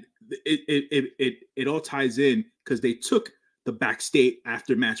 and it all ties in because they took the backstage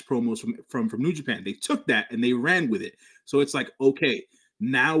after match promos from New Japan. They took that and they ran with it. So it's like, okay,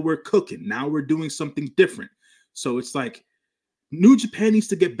 now we're cooking. Now we're doing something different. So it's like New Japan needs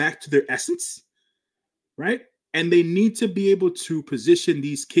to get back to their essence, right? And they need to be able to position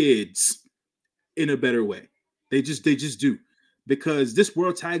these kids in a better way. They just do, because this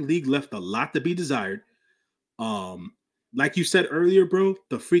World Tag League left a lot to be desired. Like you said earlier, bro,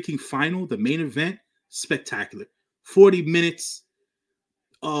 the freaking final, the main event, spectacular. 40 minutes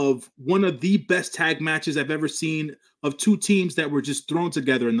of one of the best tag matches I've ever seen, of two teams that were just thrown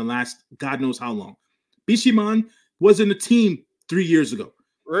together in the last God knows how long. Bishamon wasn't a team 3 years ago.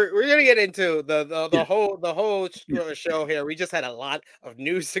 We're gonna get into the whole show here. We just had a lot of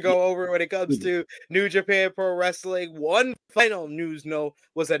news to go over when it comes to New Japan Pro Wrestling. One final news note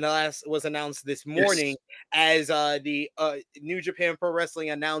was announced this morning as the New Japan Pro Wrestling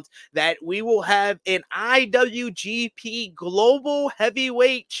announced that we will have an IWGP Global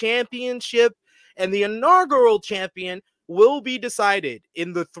Heavyweight Championship, and the inaugural champion will be decided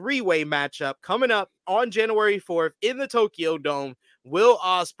in the three-way matchup coming up on January 4th in the Tokyo Dome. Will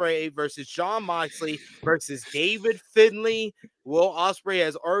Ospreay versus Jon Moxley versus David Finlay. Will Ospreay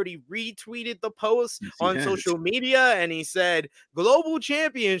has already retweeted the post on social media, and he said, "Global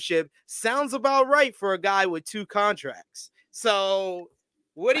Championship sounds about right for a guy with 2 contracts." So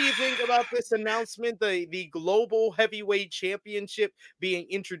what do you think about this announcement, the Global Heavyweight Championship being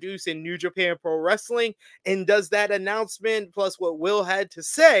introduced in New Japan Pro Wrestling? And does that announcement, plus what Will had to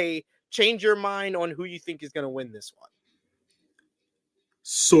say, change your mind on who you think is going to win this one?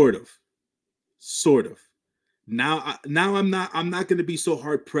 Sort of. Now I'm not going to be so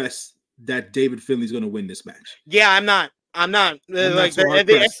hard pressed that David Finlay's going to win this match. Yeah, I'm not. Like so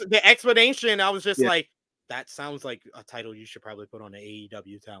the explanation, I was just like, that sounds like a title you should probably put on an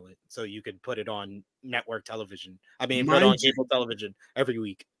AEW talent, so you can put it on network television. I mean, put on cable television every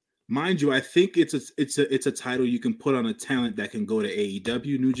week. Mind you, I think it's a title you can put on a talent that can go to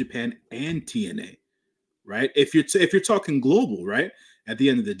AEW, New Japan, and TNA, right? If you're talking global, right? At the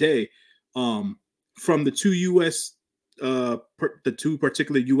end of the day, from the two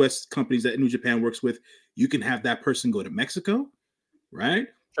particular US companies that New Japan works with, you can have that person go to Mexico, right?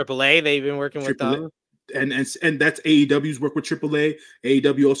 AAA, they've been working with them. And that's AEW's work with AAA.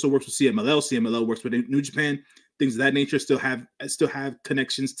 AEW also works with CMLL. CMLL works with New Japan. Things of that nature still have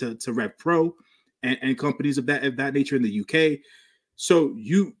connections to Rev Pro and companies of that nature in the UK. So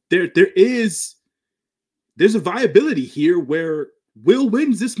there's a viability here where Will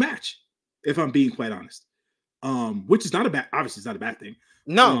wins this match, if I'm being quite honest. Which is obviously it's not a bad thing.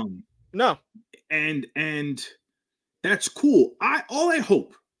 No. And that's cool. All I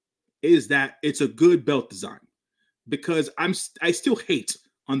hope is that it's a good belt design, because I still hate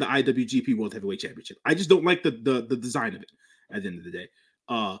on the IWGP World Heavyweight Championship. I just don't like the design of it at the end of the day.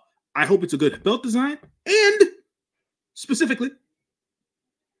 I hope it's a good belt design, and specifically,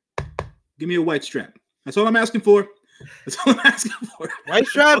 give me a white strap. That's all I'm asking for. White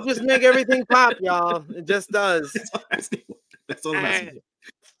strap just make everything pop, y'all. It just does. That's all I'm asking for.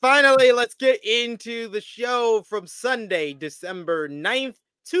 Finally, let's get into the show from Sunday, December 9th,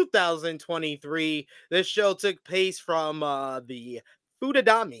 2023. This show took place from the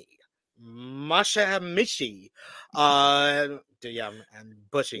Fudadami Mashamishi. I'm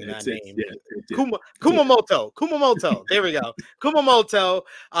butchering that name. Kumamoto. There we go. Kumamoto.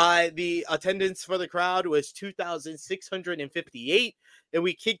 The attendance for the crowd was 2,658. And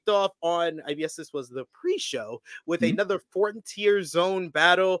we kicked off on, I guess this was the pre-show, with another Frontier Zone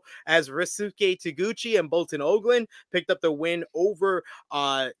battle as Ryusuke Taguchi and Bolton Oglin picked up the win over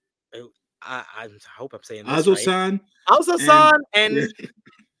I hope I'm saying this Azo-san. Right. Azo-san and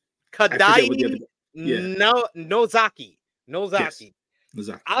Kadai Nozaki. Yes.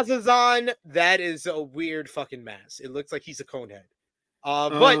 Azo-san, that is a weird fucking mess. It looks like he's a conehead.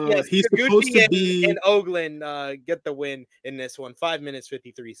 But yes, he's supposed to be, and Oglin get the win in this one. 5 minutes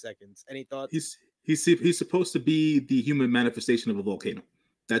 53 seconds. Any thoughts? He's supposed to be the human manifestation of a volcano.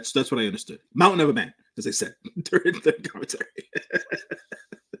 That's what I understood. Mountain of a man, as I said during the commentary.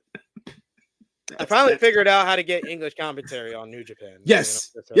 I finally figured out how to get English commentary on New Japan.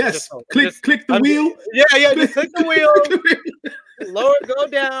 Yes. Click the wheel. Just click the wheel. Lower, go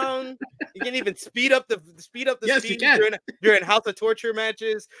down. You can even speed up the Yes, you speed can. during House of Torture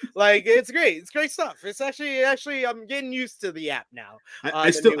matches. Like it's great. It's great stuff. It's actually I'm getting used to the app now.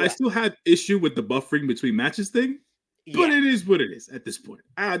 I still have issue with the buffering between matches thing, but Yeah. it is what it is at this point.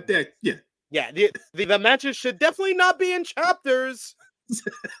 Yeah, the matches should definitely not be in chapters.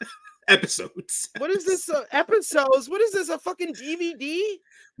 Episodes. What is this? Episodes? What is this? A fucking DVD?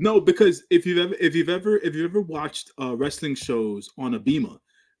 No, because if you've ever watched wrestling shows on Abima,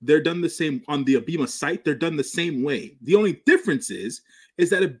 they're done the same on the Abima site. They're done the same way. The only difference is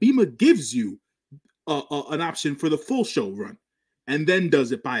that Abima gives you an option for the full show run, and then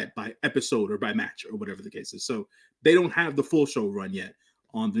does it by episode or by match or whatever the case is. So they don't have the full show run yet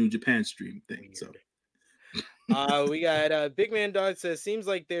on the New Japan stream thing. Weird. So We got Big Man Dog says seems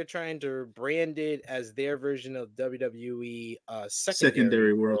like they're trying to brand it as their version of WWE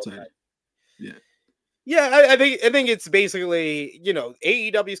secondary world title. Yeah. Yeah, I think it's basically,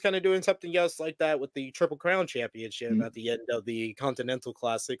 AEW is kind of doing something else like that with the Triple Crown Championship at the end of the Continental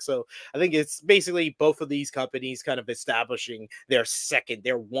Classic. So I think it's basically both of these companies kind of establishing their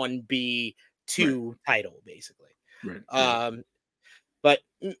 1B2 title, basically. Right. But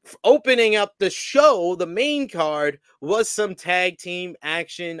opening up the show, the main card was some tag team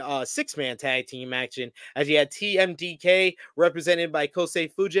action, 6-man tag team action, as you had TMDK represented by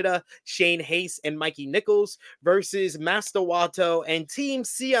Kosei Fujita, Shane Hayes, and Mikey Nichols versus Master Wato and Team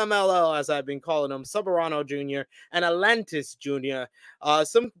CMLL, as I've been calling them, Soberano Jr. and Atlantis Jr.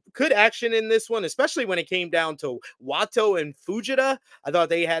 Some good action in this one, especially when it came down to Wato and Fujita. I thought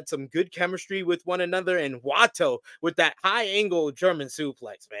they had some good chemistry with one another, and Wato with that high angle German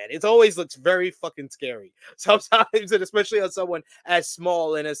suplex, man. It always looks very fucking scary sometimes, and especially on someone as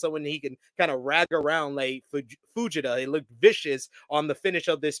small and as someone he can kind of rag around like Fujita. It looked vicious on the finish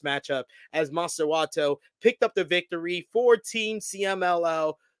of this matchup as Master Wato picked up the victory for Team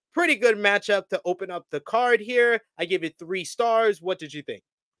CMLL. Pretty good matchup to open up the card here. I give it 3 stars. What did you think?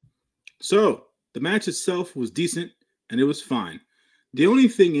 So the match itself was decent and it was fine. The only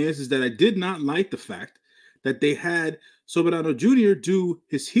thing is that I did not like the fact that they had Soberano Jr. do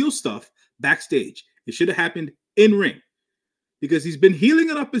his heel stuff backstage. It should have happened in ring because he's been healing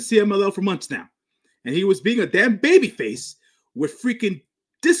it up in CMLL for months now. And he was being a damn babyface with freaking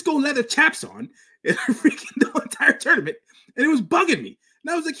disco leather chaps on in freaking the entire tournament. And it was bugging me.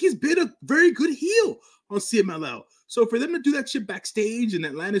 And I was like, he's been a very good heel on CMLL. So for them to do that shit backstage and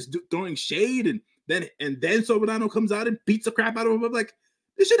Atlantis throwing shade and then Soberano comes out and beats the crap out of him, I'm like,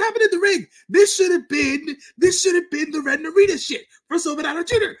 this should happen in the ring. This should have been the Red Narita shit for Soberano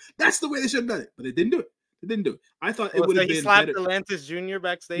Jr. That's the way they should have done it, but they didn't do it. I thought it would have been. He slapped better. Atlantis Jr.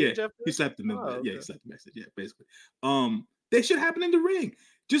 backstage. Yeah, after? He slapped him. Okay. Yeah, he slapped him backstage. Yeah, basically. They should happen in the ring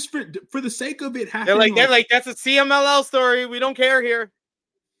just for the sake of it happening. They're like that's a CMLL story. We don't care here.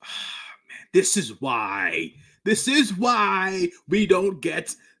 Man, this is why we don't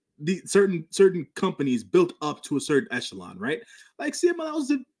get the certain companies built up to a certain echelon, right? Like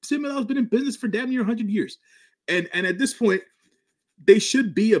CMLL's been in business for damn near 100 years, and at this point, they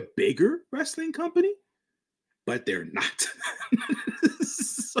should be a bigger wrestling company, but they're not.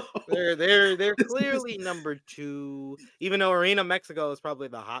 So, they're clearly number 2, even though Arena Mexico is probably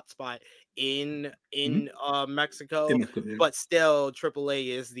the hot spot in Mexico, but still AAA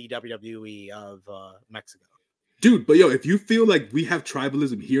is the WWE of Mexico. Dude, but yo, if you feel like we have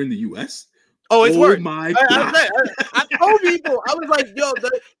tribalism here in the US, it's worse. My God. I told people, I was like, yo,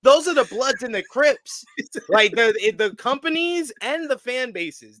 those are the Bloods and the Crips. Like the companies and the fan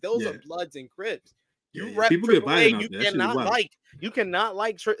bases, those are Bloods and Crips. You rep people get violent. You cannot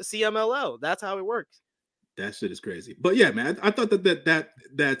like CMLL. That's how it works. That shit is crazy. But yeah, man, I thought that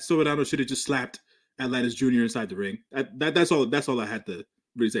Soberano should have just slapped Atlantis Jr. inside the ring. That's all I had to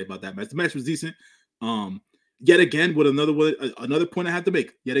really say about that match. The match was decent. Yet again, with another point I had to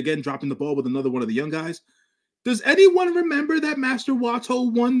make. Yet again, dropping the ball with another one of the young guys. Does anyone remember that Master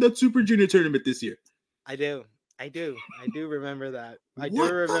Wato won the Super Junior tournament this year? I do remember that. I What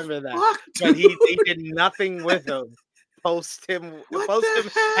do remember the that. fuck, But they did nothing with him. Post him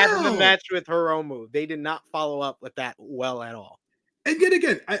having the match with Hiromu. They did not follow up with that well at all. And yet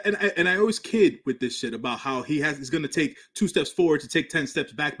again, I always kid with this shit about how he's going to take 2 steps forward to take 10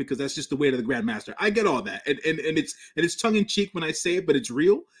 steps back because that's just the way of the Grandmaster. I get all that, and it's tongue in cheek when I say it, but it's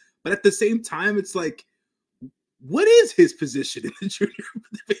real. But at the same time, it's like, what is his position in the junior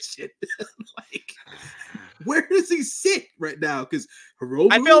division? Like, where does he sit right now? Because Hiromu,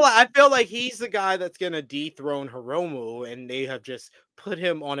 I feel like he's the guy that's going to dethrone Hiromu, and they have just put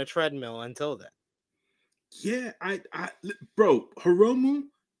him on a treadmill until then. Yeah, bro, Hiromu,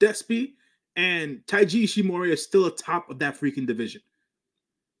 Despy, And Taiji Ishimori is still atop of that freaking division,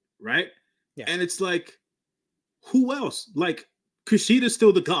 right? Yeah. And it's like, who else? Like Kushida's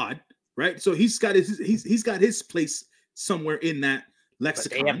still the god, right? So he's got he's got his place somewhere in that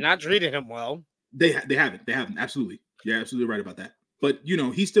lexicon. But they have not treated him well. They haven't absolutely. You're absolutely right about that. But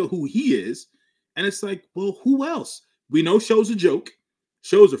he's still who he is, and it's like, well, who else? We know Show's a joke.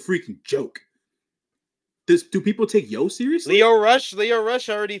 Show's a freaking joke. Do people take Yo seriously? Leo Rush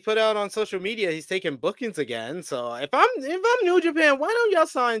already put out on social media he's taking bookings again. So if I'm New Japan, why don't y'all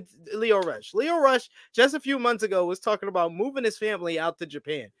sign Leo Rush? Leo Rush just a few months ago was talking about moving his family out to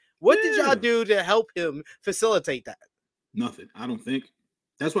Japan. What did y'all do to help him facilitate that? Nothing. I don't think.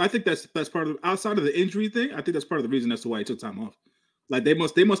 That's why I think that's part of outside of the injury thing. I think that's part of the reason as to why he took time off. Like they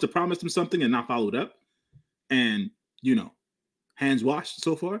must have promised him something and not followed up. And hands washed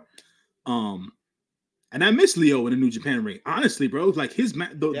so far. And I miss Leo in the New Japan ring. Honestly, bro, like his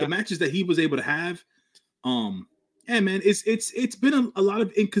the matches that he was able to have. Yeah, man, it's been a lot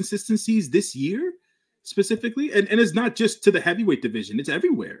of inconsistencies this year specifically, and it's not just to the heavyweight division; it's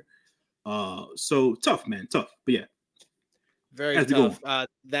everywhere. So tough, man, tough. But yeah, very tough.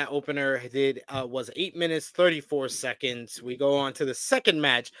 That opener was 8 minutes 34 seconds. We go on to the second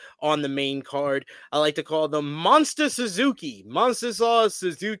match on the main card. I like to call them Monster Suzuki, Monster Sauce,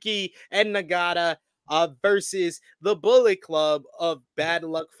 Suzuki, and Nagata. Versus the Bullet Club of Bad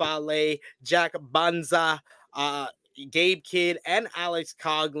Luck Fale, Jack Banza, Gabe Kidd, and Alex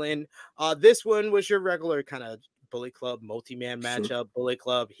Coughlin. This one was your regular kind of Bullet Club multi-man matchup. Sure. Bullet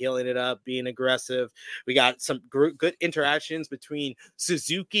Club healing it up, being aggressive. We got some good interactions between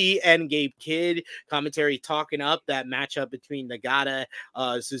Suzuki and Gabe Kidd. Commentary talking up that matchup between Nagata,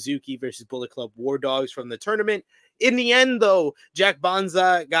 Suzuki versus Bullet Club War Dogs from the tournament. In the end, though, Jack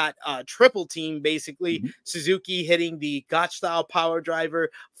Banza got triple team, basically. Mm-hmm. Suzuki hitting the Gotch-style power driver,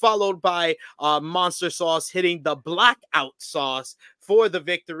 followed by Monster Sauce hitting the blackout sauce for the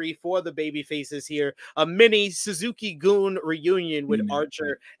victory for the baby faces here. A mini Suzuki Goon reunion with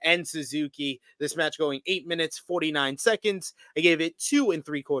Archer and Suzuki. This match going 8 minutes, 49 seconds. I gave it 2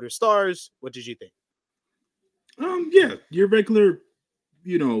 3/4 stars. What did you think? Yeah, your regular,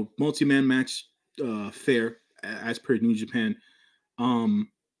 multi-man match fare. As per New Japan,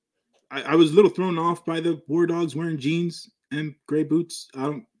 I was a little thrown off by the War Dogs wearing jeans and gray boots. I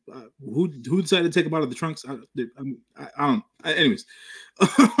don't who decided to take them out of the trunks. I don't. Anyways,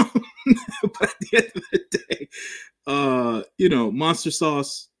 but at the end of the day, Monster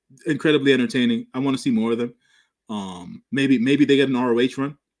Sauce, incredibly entertaining. I want to see more of them. Maybe they get an ROH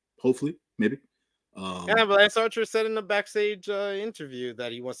run. Hopefully, maybe. But Lance Archer said in the backstage interview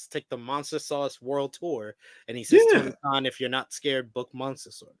that he wants to take the Monster Sauce World Tour, and he says, "Tony Khan, if you're not scared, book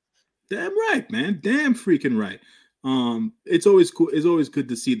Monster Sauce." Damn right, man. Damn freaking right. It's always cool. It's always good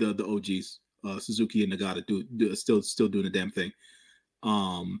to see the OGs, Suzuki and Nagata, still doing the damn thing.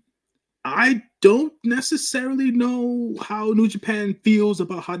 I don't necessarily know how New Japan feels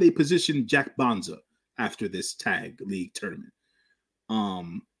about how they position Jack Banza after this tag league tournament.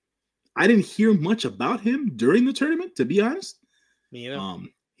 I didn't hear much about him during the tournament, to be honest. Yeah.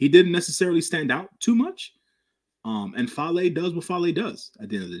 He didn't necessarily stand out too much. And Fale does what Fale does at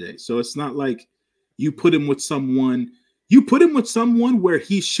the end of the day. So it's not like you put him with someone where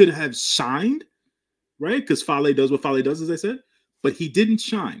he should have shined, right? Because Fale does what Fale does, as I said, but he didn't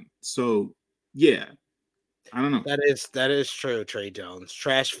shine. So yeah, I don't know. That is true, Trey Jones.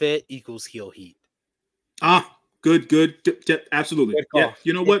 Trash fit equals heel heat. Good. Absolutely. Good call. Yeah.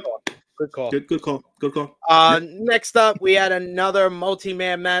 You know what? Good call. Good call. Next up, we had another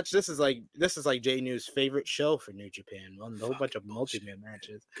multi-man match. This is like Jay New's favorite show for New Japan. A whole bunch of multi-man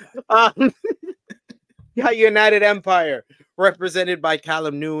matches. Got United Empire represented by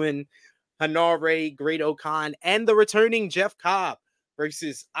Callum Newman, Hanare, Great Okan, and the returning Jeff Cobb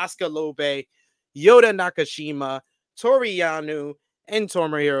versus Asuka Lobe, Yoda Nakashima, Tori Yano, and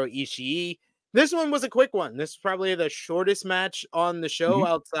Tomohiro Ishii. This one was a quick one. This is probably the shortest match on the show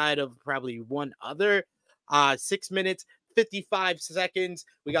outside of probably one other. 6 minutes, 55 seconds.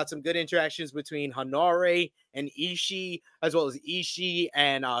 We got some good interactions between Hanare and Ishii, as well as Ishii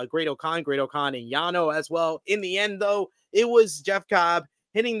and Great Okan and Yano as well. In the end, though, it was Jeff Cobb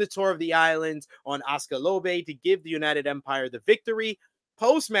hitting the Tour of the Islands on Asuka Lobe to give the United Empire the victory.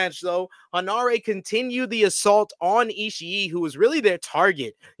 Post-match, though, Hanare continued the assault on Ishii, who was really their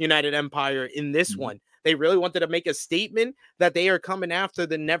target, United Empire, in this one. They really wanted to make a statement that they are coming after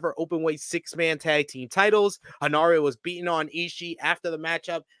the never openweight 6-man tag team titles. Hanare was beating on Ishii after the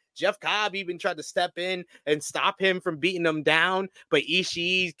matchup. Jeff Cobb even tried to step in and stop him from beating him down, but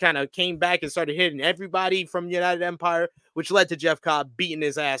Ishii kind of came back and started hitting everybody from United Empire. which led to Jeff Cobb beating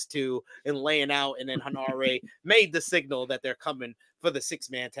his ass too and laying out. And then Hanare made the signal that they're coming for the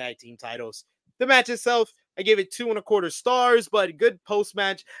 6-man tag team titles. The match itself, I gave it 2.25 stars, but good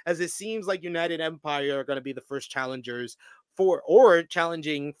post-match, as it seems like United Empire are going to be the first challengers or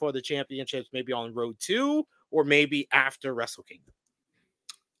challenging for the championships, maybe on Road 2 or maybe after Wrestle Kingdom.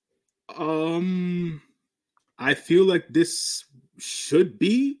 I feel like this should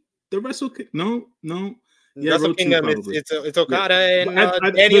be the Wrestle Kingdom. No. Yeah, Wrestle Road 2 Kingdom, probably. it's Okada and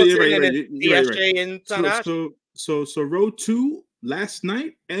Danielson and DSJ and Tanahashi. So Road 2 last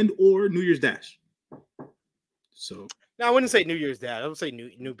night and or New Year's Dash. So no, I wouldn't say New Year's Dash. I would say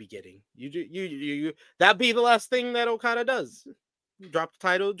new beginning. You that'd be the last thing that Okada does. Drop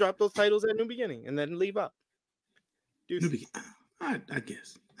those titles at New Beginning, and then leave up. I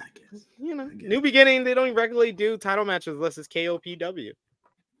guess. New Beginning, they don't regularly do title matches unless it's KOPW.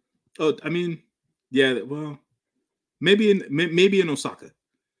 Oh, I mean, yeah. Well, maybe in Osaka.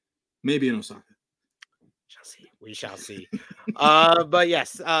 We shall see. But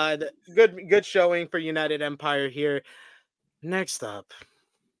yes, good showing for United Empire here. Next up,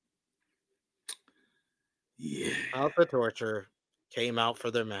 House of Torture came out for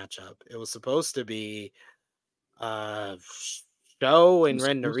their matchup. It was supposed to be Sho and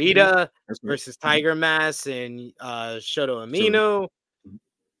Ren Narita versus Tiger Mask and Shoto Amino.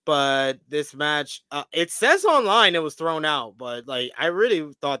 But this match, it says online it was thrown out, but like I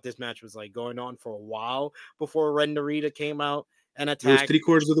really thought this match was like going on for a while before Ren Narita came out and attacked. It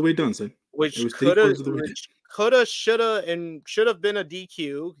was 3/4 of the way done, son. Which coulda, shoulda, and should have been a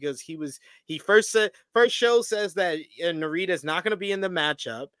DQ because he first show says that Narita is not going to be in the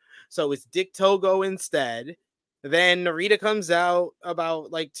matchup, so it's Dick Togo instead. Then Narita comes out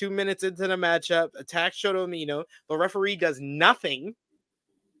about like 2 minutes into the matchup, attacks Shoto Amino. The referee does nothing.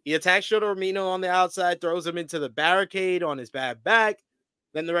 He attacks Shoto Amino on the outside, throws him into the barricade on his bad back.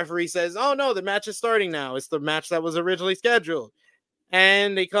 Then the referee says, "Oh no, the match is starting now. It's the match that was originally scheduled."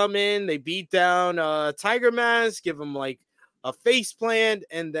 And they come in, they beat down Tiger Mask, give him like a face plant,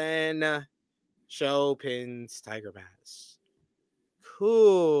 and then Sho pins Tiger Mask.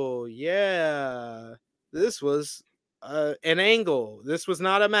 Cool, yeah. This was an angle. This was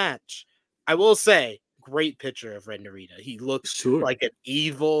not a match. I will say, great picture of Ren Narita. He looks like an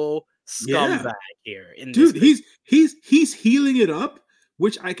evil scumbag here. Dude, he's healing it up,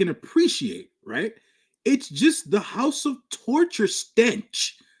 which I can appreciate, right? It's just the House of Torture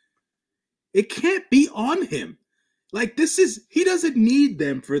stench. It can't be on him. Like, he doesn't need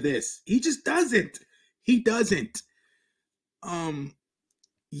them for this. He just doesn't. He doesn't.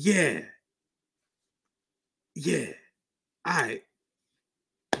 Yeah.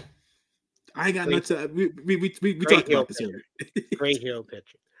 I got nothing. We talked about this earlier. Great heel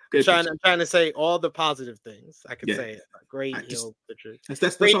picture. I'm trying to say all the positive things. I can say it. Great heel picture.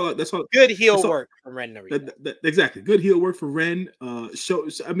 That's all. Good heel work from Ren Narita. Exactly. Good heel work for Ren.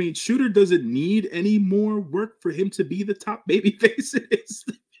 Shooter doesn't need any more work for him to be the top babyface.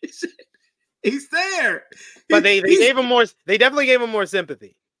 He's there. But they gave him more. They definitely gave him more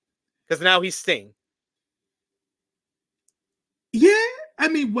sympathy because now he's Sting. Yeah, I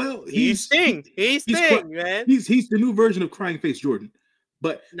mean, well, he's Sting. He's Sting, man. He's the new version of Crying Face Jordan.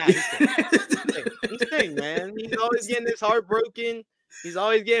 But he's Sting, man. He's always getting his heart broken. He's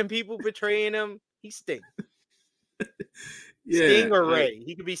always getting people betraying him. He's Sting. Sting or Ray.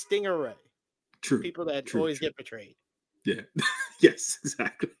 He could be Sting or Ray. True. People that always get betrayed. Yeah. Yes,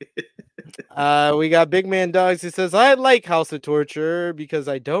 exactly. We got Big Man Dogs. He says, I like House of Torture because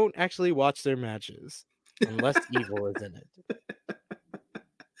I don't actually watch their matches unless evil is in it.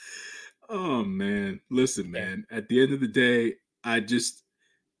 Oh man. Listen, man. At the end of the day, I just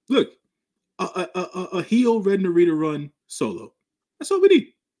look a heel Red Narita run solo. That's all we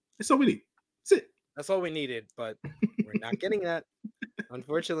need. That's it. That's all we needed, but we're not getting that.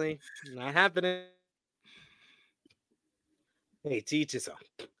 Unfortunately, not happening. Hey, teach us own.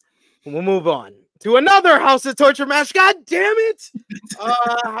 We'll move on to another House of Torture match. God damn it!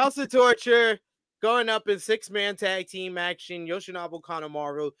 House of Torture going up in 6-man tag team action. Yoshinobu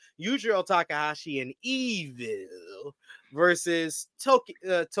Kanemaru, Yujiro Takahashi, and Evil versus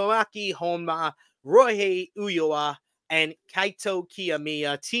Toaki Honma, Ryohei Uyoa, and Kaito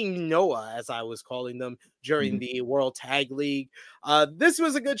Kiyomiya, Team Noah, as I was calling them. during the World Tag League. This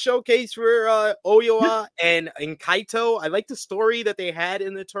was a good showcase for Oyoa and Kaito. I like the story that they had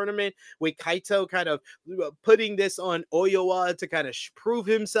in the tournament with Kaito kind of putting this on Oyoa to kind of prove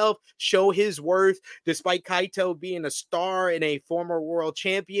himself, show his worth. Despite Kaito being a star and a former world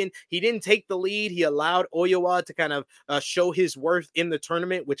champion, he didn't take the lead. He allowed Oyoa to kind of show his worth in the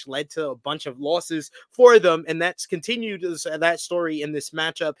tournament, which led to a bunch of losses for them. And that's continued that story in this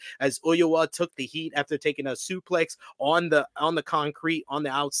matchup as Oyoa took the heat after taking a suplex on the concrete on the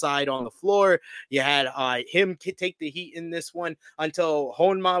outside on the floor. You had him take the heat in this one until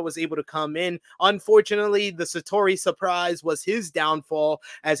Honma was able to come in. Unfortunately, the Satori surprise was his downfall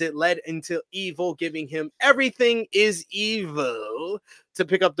as it led into Evil giving him everything is evil to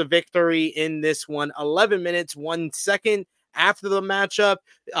pick up the victory in this one. 11 minutes, 1 second. After the matchup,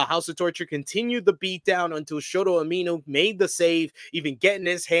 House of Torture continued the beatdown until Shoto Amino made the save, even getting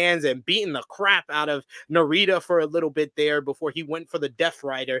his hands and beating the crap out of Narita for a little bit there before he went for the Death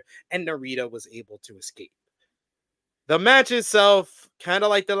Rider, and Narita was able to escape. The match itself, kind of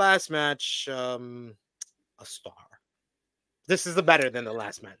like the last match, a star. This is better than the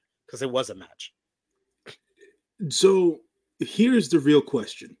last match because it was a match. So here's the real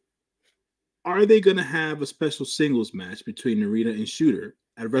question. Are they going to have a special singles match between Narita and Shooter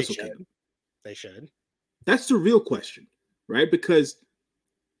at Wrestle Kingdom? They should. That's the real question, right? Because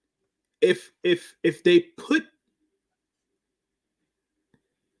if they put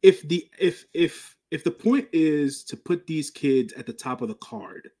if the point is to put these kids at the top of the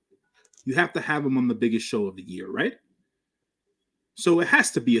card, you have to have them on the biggest show of the year, right? So it has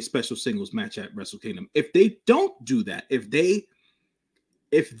to be a special singles match at Wrestle Kingdom. If they don't do that, if they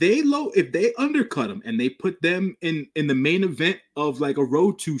undercut them and they put them in the main event of like a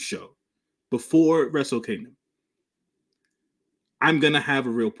Road 2 show before Wrestle Kingdom, I'm gonna have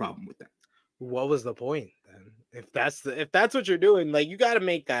a real problem with that. What was the point then? If that's what you're doing, like you got to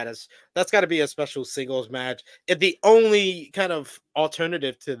make that's got to be a special singles match. If the only kind of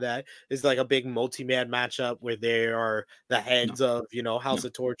alternative to that is like a big multi-man matchup where they are the heads of House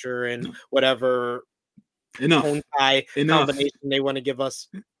of Torture and whatever. Enough combination they want to give us.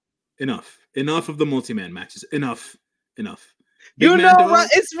 Enough of the multi-man matches. Enough.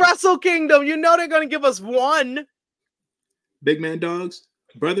 It's Wrestle Kingdom. They're going to give us one. Big man dogs,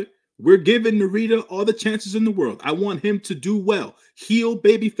 brother. We're giving Narita all the chances in the world. I want him to do well. Heel,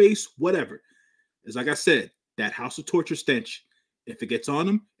 babyface, whatever. It's like I said, that House of Torture stench, if it gets on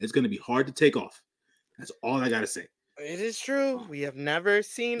him, it's going to be hard to take off. That's all I got to say. It is true. We have never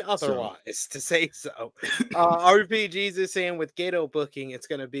seen otherwise, to say so. RPGs is saying with Gato booking, it's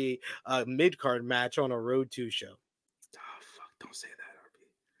going to be a mid-card match on a Road 2 show. Oh, fuck. Don't say that,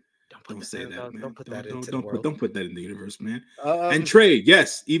 RP. Don't say that, man. Don't put that into the world. Don't put that in the universe, man. And Trey,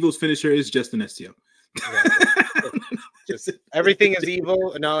 yes, Evil's finisher is just an STO. Just everything is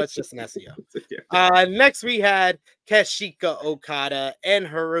evil. No, it's just an SEO. Next we had Kashika Okada and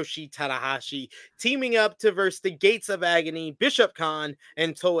Hiroshi Tanahashi teaming up to verse the Gates of Agony, Bishop Khan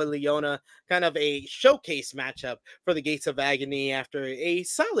and Toa Leona. Kind of a showcase matchup for the Gates of Agony after a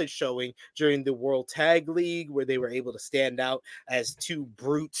solid showing during the World Tag League where they were able to stand out as two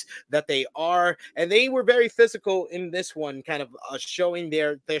brutes that they are. And they were very physical in this one, kind of showing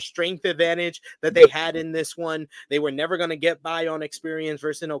their strength advantage that they had in this one. They were never going to get by on experience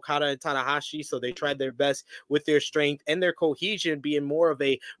versus Okada and Tanahashi, so they tried their best with their strength and their cohesion being more of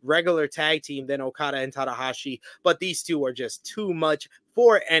a regular tag team than Okada and Tanahashi. But these two are just too much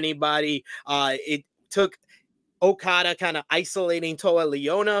for anybody. It took Okada kind of isolating Toa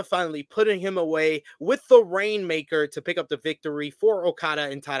Leona, finally putting him away with the Rainmaker to pick up the victory for Okada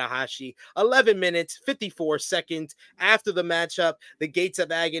and Tanahashi. 11 minutes, 54 seconds after the matchup, the Gates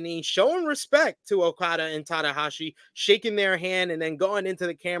of Agony showing respect to Okada and Tanahashi, shaking their hand and then going into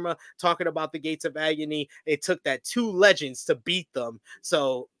the camera talking about the Gates of Agony. It took that two legends to beat them.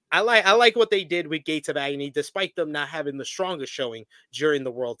 So I like what they did with Gates of Agony, despite them not having the strongest showing during the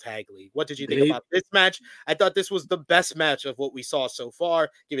World Tag League. What did you think about this match? I thought this was the best match of what we saw so far.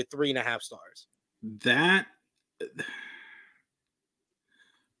 Give it 3.5 stars.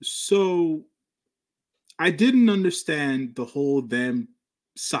 So I didn't understand the whole them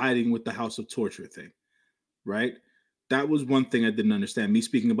siding with the House of Torture thing, right? That was one thing I didn't understand, me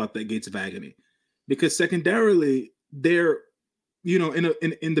speaking about the Gates of Agony. Because secondarily, they're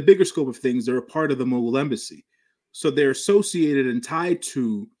in the bigger scope of things, they're a part of the Mogul Embassy. So they're associated and tied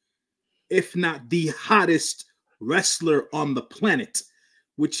to, if not the hottest wrestler on the planet,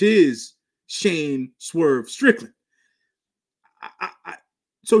 which is Shane Swerve Strickland.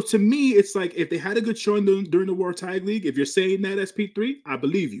 So to me, it's like if they had a good showing during the World Tag League, if you're saying that SP3, I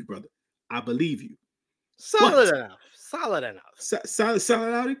believe you, brother. I believe you. Solid enough. Solid enough.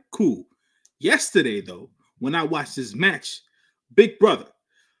 Solid, cool. Yesterday, though, when I watched this match, Big Brother,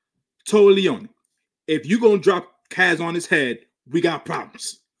 Toa Leone, if you gonna drop Kaz on his head, we got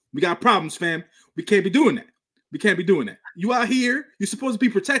problems. We got problems, fam. We can't be doing that. We can't be doing that. You out here, you're supposed to be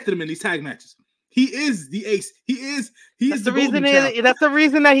protecting him in these tag matches. He is the ace. He is the reason. That's the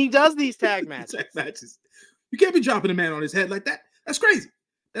reason that he does these tag matches. You can't be dropping a man on his head like that. That's crazy.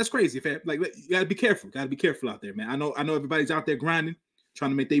 That's crazy, fam. Like, you gotta be careful. Gotta be careful out there, man. I know everybody's out there grinding,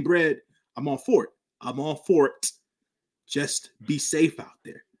 trying to make their bread. I'm all for it. Just be safe out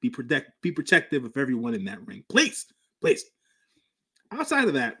there. Be protective of everyone in that ring. Please. Outside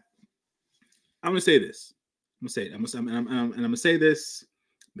of that, I'm gonna say this. I'm gonna say this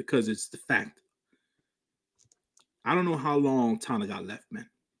because it's the fact. I don't know how long Tana got left, man.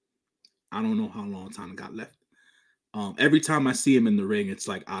 I don't know how long Tana got left. Every time I see him in the ring, it's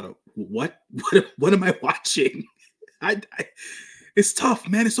like, out of what am I watching? It's tough,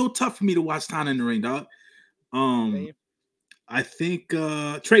 man. It's so tough for me to watch Tana in the ring, dog. I think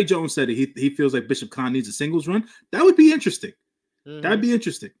Trey Jones said it. He feels like Bishop Khan needs a singles run. That would be interesting. Mm-hmm. That'd be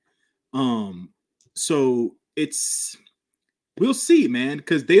interesting. So we'll see, man,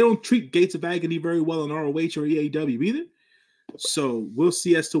 because they don't treat Gates of Agony very well in ROH or EAW either. So we'll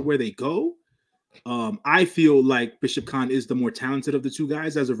see as to where they go. I feel like Bishop Khan is the more talented of the two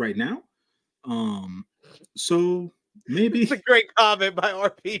guys as of right now. So maybe it's a great comment by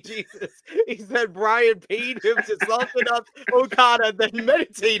RPG. He said Brian paid him to soften up Okada, then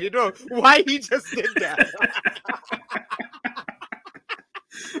meditated on why he just did that.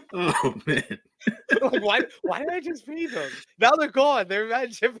 Oh man. Like, why did I just pay them? Now they're gone. They're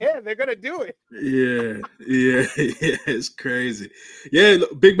at Japan. They're gonna do it. Yeah, it's crazy. Yeah,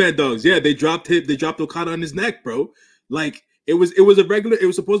 big man dogs. Yeah, they dropped Okada on his neck, bro. Like it was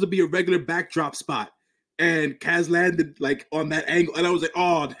supposed to be a regular backdrop spot. And Kaz landed like on that angle, and I was like,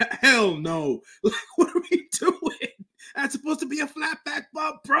 "Oh hell no! Like, what are we doing? That's supposed to be a flat back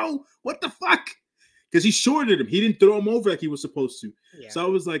bump, bro. What the fuck?" Because he shorted him. He didn't throw him over like he was supposed to. Yeah. So I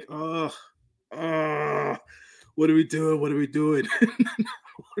was like, what are we doing? What are we doing?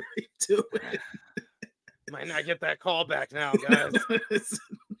 Might not get that call back now, guys.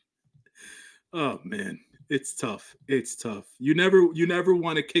 Oh man. It's tough. You never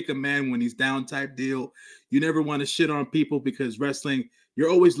want to kick a man when he's down type deal. You never want to shit on people because wrestling, you're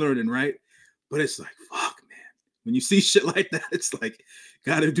always learning, right? But it's like, fuck, man. When you see shit like that, it's like,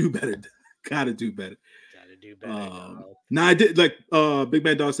 gotta do better. Now I did like Big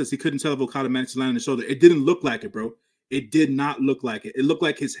Bad Dog says he couldn't tell if Okada managed to land on the shoulder. It didn't look like it, bro. It did not look like it. It looked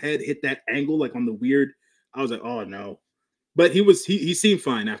like his head hit that angle, like on the weird. I was like, oh no. But he seemed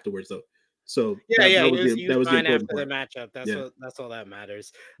fine afterwards though. So he was fine after the matchup. That's all that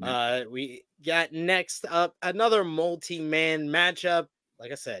matters. Yeah. We got next up another multi-man matchup.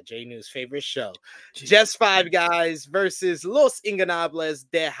 Like I said, J News' favorite show. Jeez. Just Five Guys versus Los Ingobernables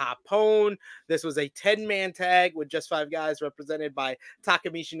de Japón. This was a 10-man tag with Just Five Guys represented by Taka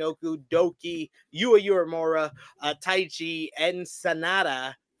Michinoku, Doki, Yua Uemura, Taichi, and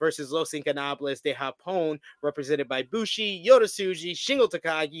Sanada versus Los Ingobernables de Japón, represented by Bushi, Yota Tsuji, Shingo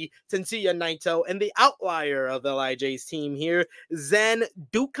Takagi, Tetsuya Naito, and the outlier of LIJ's team here,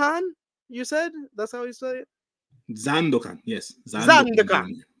 Zandokan. You said? That's how you say it? Zandokan, yes.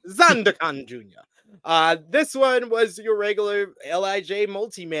 Zandokan Jr. This one was your regular LIJ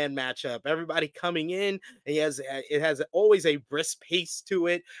multi-man matchup. Everybody coming in, and it has always a brisk pace to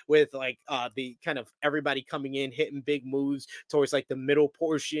it, with like the kind of everybody coming in hitting big moves towards like the middle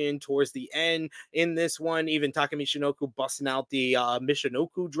portion, towards the end. In this one, even Taka Michinoku busting out the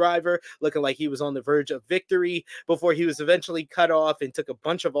Michinoku driver, looking like he was on the verge of victory before he was eventually cut off and took a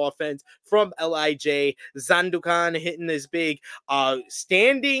bunch of offense from LIJ. Zandokan hitting this big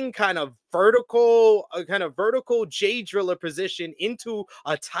standing kind of vertical J driller position into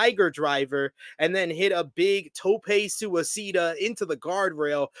a tiger driver, and then hit a big tope suicida into the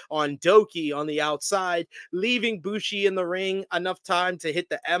guardrail on Doki on the outside, leaving Bushi in the ring enough time to hit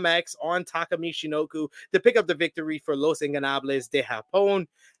the MX on Taka Michinoku to pick up the victory for Los Ingobernables de Japón.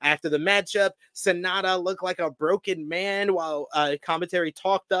 After the matchup, Sanada looked like a broken man, while commentary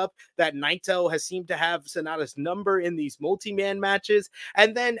talked up that Naito has seemed to have Sanada's number in these multi-man matches.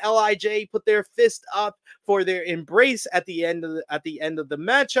 And then LIJ put their fist up for their embrace at the end of the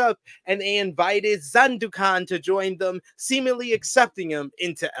matchup, and they invited Zandokan to join them, seemingly accepting him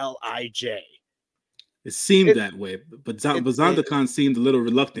into LIJ. It seemed that way, but Zandokan seemed a little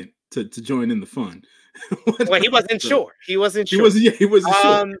reluctant to join in the fun. Well, he wasn't sure. He wasn't sure. He wasn't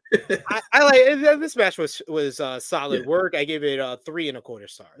sure. I like this match was solid work. I gave it 3.25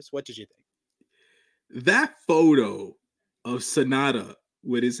 stars. What did you think? that photo of Sonata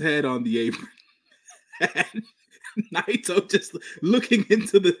with his head on the apron and Naito just looking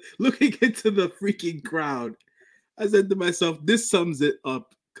into the freaking crowd. I said to myself, this sums it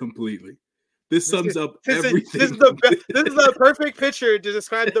up completely. This sums up everything. This is the perfect picture to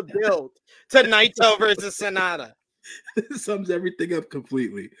describe the build to Naito versus Sonata. This sums everything up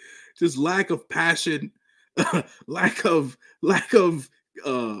completely. Just lack of passion, lack of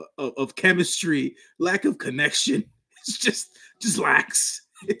chemistry, lack of connection. It's just lacks.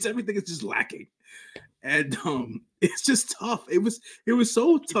 It's everything is just lacking. And it's just tough. It was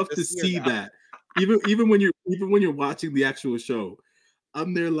so tough to see that. Even when you're watching the actual show,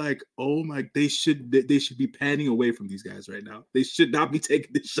 I'm there like, oh my, they should be panning away from these guys right now. They should not be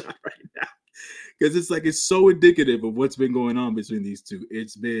taking this shot right now. Because it's so indicative of what's been going on between these two.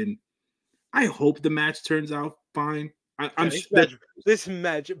 I hope the match turns out fine. This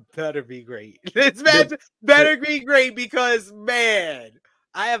match better be great. This match better be great because, man,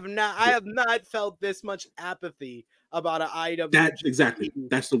 I have not felt this much apathy about an IWGP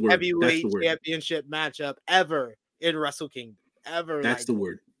That's the word. Heavyweight championship matchup ever in Wrestle Kingdom. Ever. That's the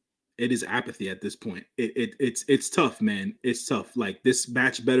word. It is apathy at this point. It's tough, man. It's tough. Like, this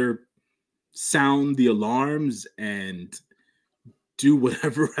match better sound the alarms and do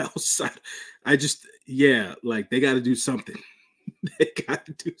whatever else. I just, like, they got to do something. They got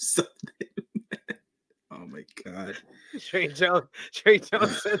to do something. Oh my God. Trey Jones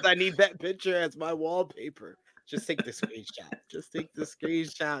says, I need that picture as my wallpaper. Just take the screenshot. Just take the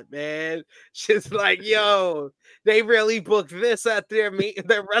screenshot, man. Just like, yo, they really booked this at their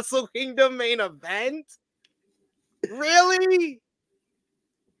Wrestle Kingdom main event? Really?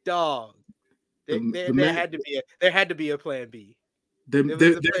 Dog. There had to be a plan B.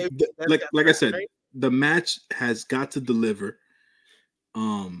 Like I said, right? The match has got to deliver.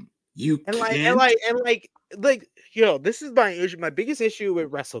 This is my issue. My biggest issue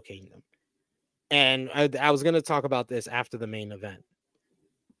with Wrestle Kingdom, and I was gonna talk about this after the main event.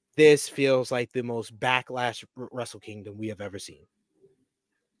 This feels like the most backlash Wrestle Kingdom we have ever seen.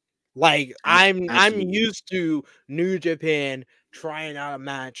 Like, I'm used to New Japan trying out a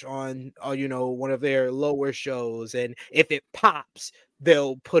match on one of their lower shows, and if it pops,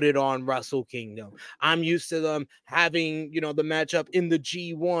 they'll put it on Wrestle Kingdom. I'm used to them having, the matchup in the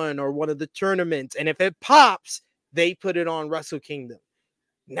G1 or one of the tournaments, and if it pops, they put it on Wrestle Kingdom.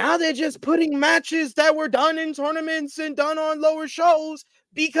 Now they're just putting matches that were done in tournaments and done on lower shows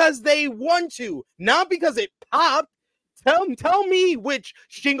because they want to, not because it popped. Tell me which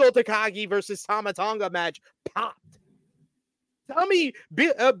Shingo Takagi versus Tama Tonga match popped. Tell me,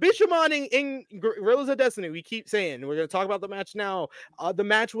 Bishamon in Gorillas of Destiny, we keep saying, we're going to talk about the match now. The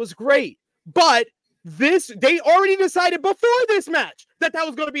match was great, but they already decided before this match that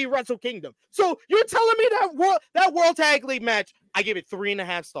was going to be Wrestle Kingdom. So you're telling me that World Tag League match, I give it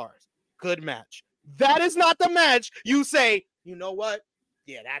 3.5 stars. Good match. That is not the match you say, you know what?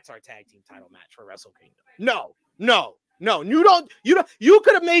 Yeah, that's our tag team title match for Wrestle Kingdom. No. You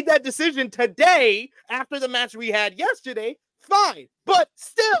could have made that decision today after the match we had yesterday. Fine. But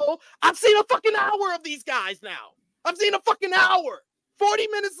still, I've seen a fucking hour of these guys now. I've seen a fucking hour. 40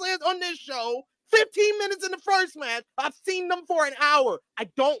 minutes on this show, 15 minutes in the first match. I've seen them for an hour. I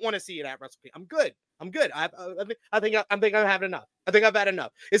don't want to see it at Wrestle Kingdom. I'm good. I think I've had enough. I think I've had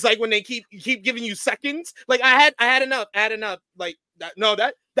enough. It's like when they keep giving you seconds. Like, I had enough. Like, that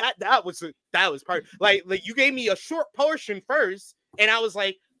was part. Like you gave me a short portion first, and I was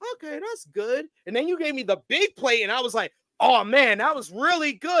like, okay, that's good. And then you gave me the big plate, and I was like, oh man, that was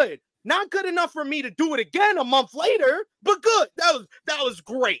really good. Not good enough for me to do it again a month later, but good. That was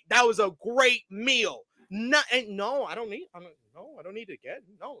great. That was a great meal. I don't need it again.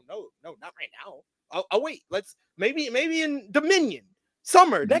 No, not right now. I'll wait. Let's maybe in Dominion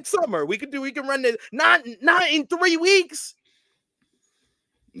next summer we can run this. Not in 3 weeks.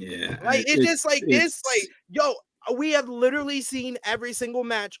 Yeah, like it's just like this. Like, yo, we have literally seen every single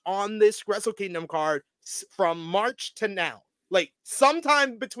match on this Wrestle Kingdom card from March to now. Like,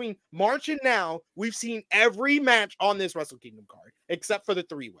 sometime between March and now, we've seen every match on this Wrestle Kingdom card except for the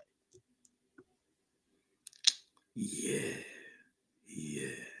 3-way. Yeah.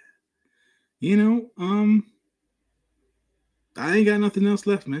 I ain't got nothing else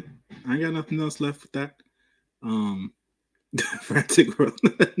left, man. I ain't got nothing else left with that. Frantic World,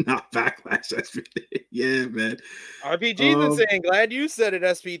 not Backlash. Yeah, man. RPG is saying, glad you said it,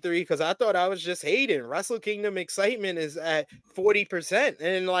 SP3, because I thought I was just hating. Wrestle Kingdom excitement is at 40%.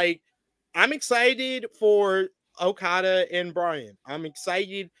 And, like, I'm excited for Okada and Bryan. I'm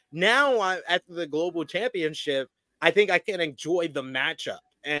excited now after the Global Championship. I think I can enjoy the matchup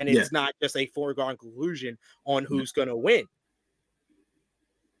and it's not just a foregone conclusion on who's going to win.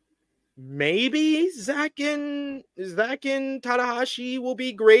 Maybe Zack and Tanahashi will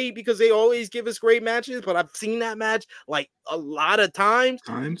be great because they always give us great matches, but I've seen that match like a lot of times.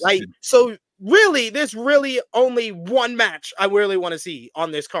 So really, there's really only one match I really want to see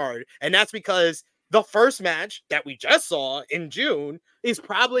on this card, and that's because the first match that we just saw in June is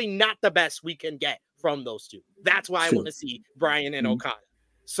probably not the best we can get from those two. That's why I want to see Bryan and Okada.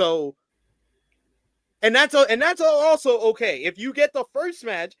 So, and that's also okay. If you get the first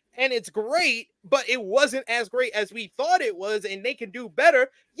match and it's great, but it wasn't as great as we thought it was, and they can do better,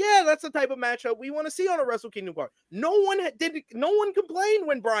 yeah, that's the type of matchup we want to see on a Wrestle Kingdom card. No one complained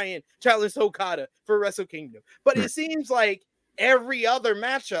when Bryan challenged Okada for Wrestle Kingdom, but it seems like every other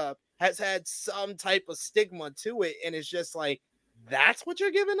matchup has had some type of stigma to it, and it's just like, that's what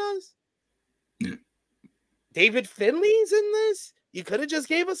you're giving us? Yeah. David Finlay's in this? You could have just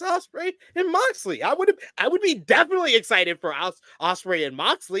gave us Ospreay and Moxley. I would be definitely excited for Ospreay and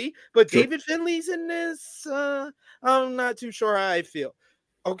Moxley, but David Finlay's in this. I'm not too sure how I feel.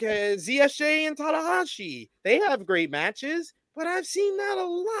 Okay, ZSJ and Tanahashi, they have great matches, but I've seen that a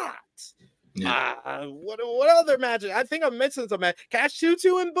lot. Yeah. What other matches? I think I'm missing some match. Cash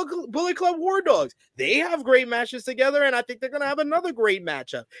Tutu and Bullet Club War Dogs. They have great matches together, and I think they're gonna have another great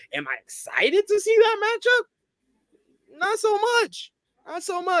matchup. Am I excited to see that matchup? Not so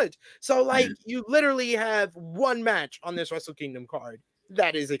much. So, like, you literally have one match on this Wrestle Kingdom card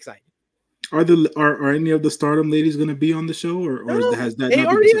that is exciting. Are any of the Stardom ladies going to be on the show, or has that? They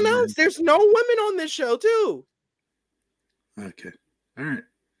already announced there's no women on this show too. Okay, all right.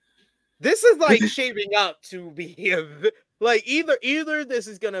 This is like shaping up to be like either this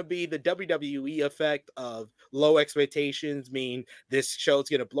is going to be the WWE effect of low expectations, mean this show's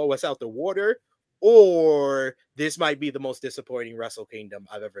going to blow us out the water, or this might be the most disappointing Wrestle Kingdom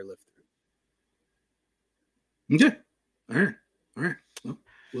I've ever lived through. Okay. All right. Well,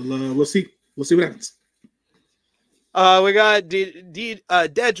 we'll see. We'll see what happens. We got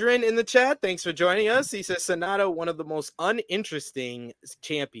Dedrin in the chat. Thanks for joining us. He says Sonata, one of the most uninteresting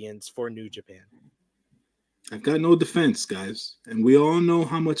champions for New Japan. I've got no defense, guys, and we all know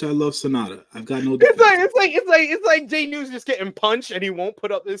how much I love Sonata. I've got no defense. It's like Jay News just getting punched and he won't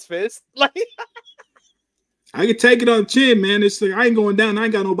put up his fist. Like, I can take it on the chin, man. It's like I ain't going down. I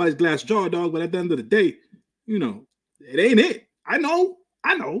ain't got nobody's glass jaw, dog. But at the end of the day, it ain't it. I know.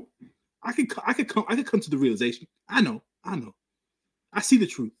 I could come to the realization. I know. I see the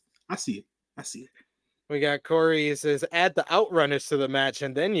truth. I see it. We got Corey. He says, add the Outrunners to the match,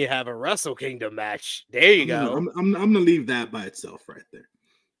 and then you have a Wrestle Kingdom match. There you go. I'm gonna leave that by itself right there.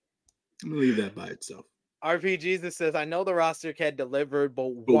 RPG that says, I know the roster can deliver, but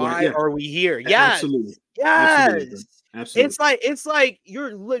why are we here? Yes. Absolutely. Yes. Absolutely. It's like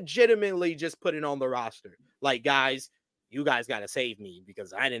you're legitimately just putting on the roster. Like, guys, you guys got to save me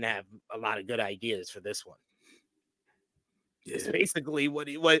because I didn't have a lot of good ideas for this one. Yeah. It's basically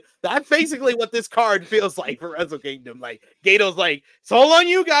that's basically what this card feels like for Wrestle Kingdom. Like, Gato's like, it's all on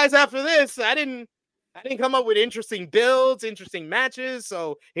you guys after this. I didn't come up with interesting builds, interesting matches.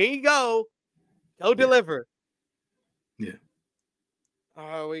 So here you go. Go deliver. Yeah.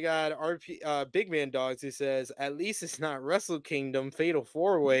 We got Big Man Dogs. He says, at least it's not Wrestle Kingdom, Fatal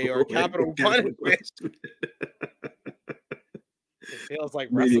 4-Way, or Capital Punishment. It feels like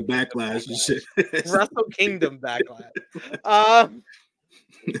Wrestle Backlash and shit. Wrestle Kingdom Backlash.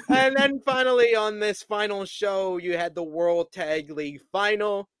 And then finally on this final show, you had the World Tag League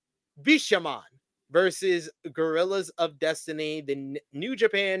Final. Bishamon versus Gorillas of Destiny, the New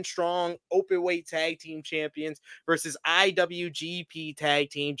Japan Strong Openweight Tag Team Champions versus IWGP Tag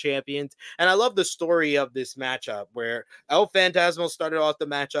Team Champions. And I love the story of this matchup where El Phantasmo started off the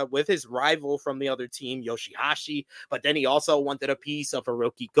matchup with his rival from the other team, Yoshihashi, but then he also wanted a piece of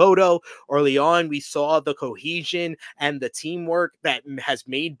Hiroki Goto. Early on, we saw the cohesion and the teamwork that has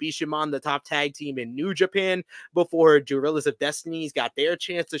made Bishamon the top tag team in New Japan before Gorillas of Destiny got their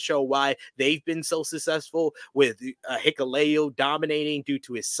chance to show why they've been so successful, with Hikuleo dominating due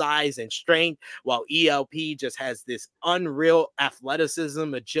to his size and strength, while ELP just has this unreal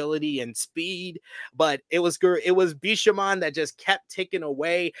athleticism, agility, and speed. But it was Bishamon that just kept ticking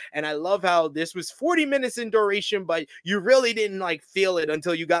away, and I love how this was 40 minutes in duration, but you really didn't like feel it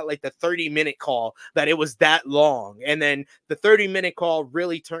until you got like the 30-minute call that it was that long, and then the 30-minute call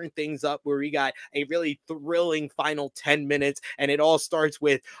really turned things up where we got a really thrilling final 10 minutes, and it all starts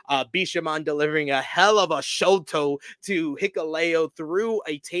with Bishamon delivering a hell of a shoto to Hikuleo through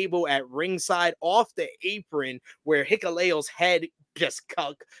a table at ringside off the apron, where Hikuleo's head just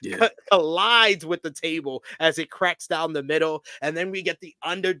collides with the table as it cracks down the middle. And then we get the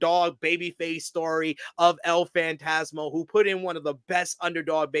underdog babyface story of El Phantasmo, who put in one of the best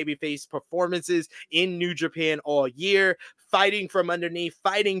underdog babyface performances in New Japan all year, fighting from underneath,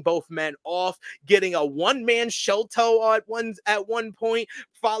 fighting both men off, getting a one-man Shoto at one point,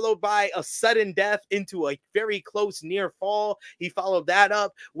 followed by a sudden death into a very close near fall. He followed that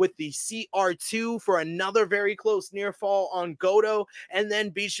up with the CR2 for another very close near fall on Goto, and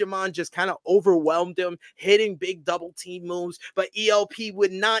then Bishamon just kind of overwhelmed him, hitting big double team moves, but ELP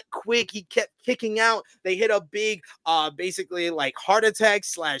would not quit. He kept kicking out. They hit a big basically like heart attack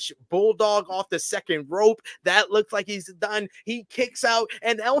 / bulldog off the second rope. That looks like he's done. He kicks out,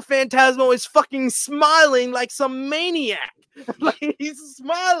 and El Phantasmo is fucking smiling like some maniac. Like, he's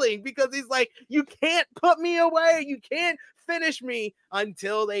smiling because he's like, you can't put me away. You can't finish me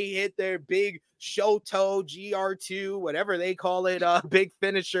until they hit their big Shoto GR2, whatever they call it, big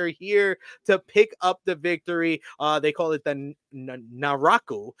finisher here to pick up the victory. They call it the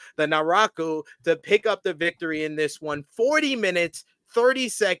Naraku to pick up the victory in this one. 40 minutes, 30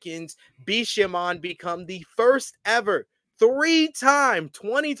 seconds. Bishamon become the first ever 3-time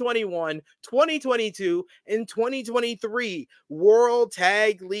 2021, 2022, and 2023 World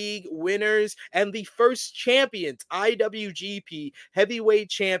Tag League winners and the first champions, IWGP heavyweight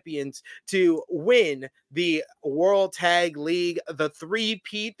champions, to win the World Tag League, the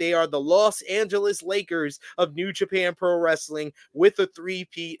three-peat. They are the Los Angeles Lakers of New Japan Pro Wrestling with a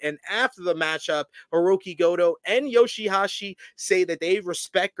three-peat. And after the matchup, Hiroki Goto and Yoshihashi say that they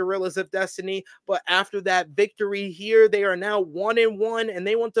respect Gorillas of Destiny, but after that victory here, they are now 1-1, and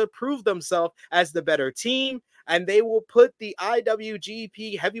they want to prove themselves as the better team, and they will put the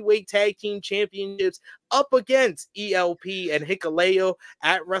IWGP Heavyweight Tag Team Championships up against ELP and Hikuleo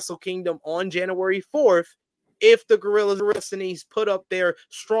at Wrestle Kingdom on January 4th if the Gorillas of Destiny put up their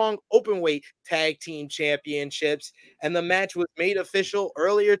strong openweight tag team championships. And the match was made official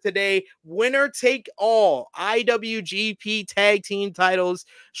earlier today. Winner take all IWGP tag team titles,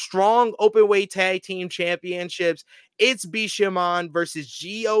 strong openweight tag team championships. It's Bishamon versus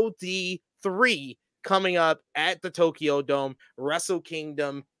GOD3 coming up at the Tokyo Dome, Wrestle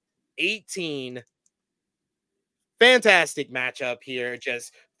Kingdom 18. Fantastic matchup here.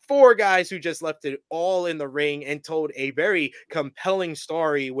 Just four guys who just left it all in the ring and told a very compelling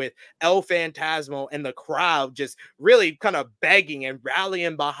story with El Phantasmo and the crowd just really kind of begging and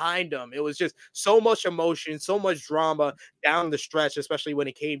rallying behind them. It was just so much emotion, so much drama down the stretch, especially when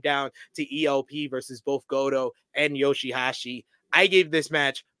it came down to ELP versus both Goto and Yoshihashi. I gave this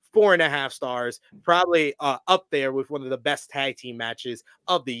match 4.5 stars, probably up there with one of the best tag team matches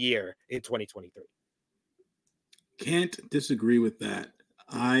of the year in 2023. Can't disagree with that.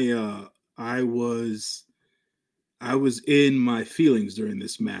 I was in my feelings during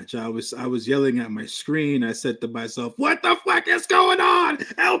this match. I was yelling at my screen. I said to myself, "What the fuck is going on?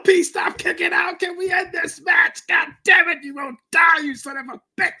 LP, stop kicking out. Can we end this match? God damn it, you won't die, you son of a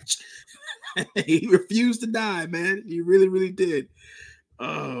bitch." He refused to die, man. He really, really did.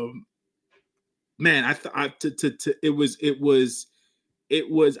 Man, I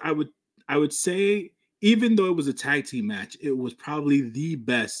would say, even though it was a tag team match, it was probably the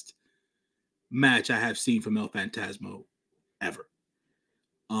best match I have seen from El Phantasmo ever.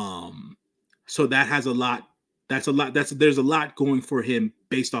 So that has a lot. There's a lot going for him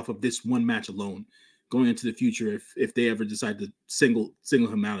based off of this one match alone, going into the future if they ever decide to single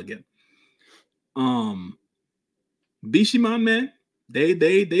him out again. Bishamon, man, they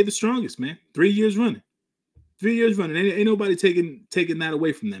the strongest, man. 3 years running. 3 years running. Ain't nobody taking that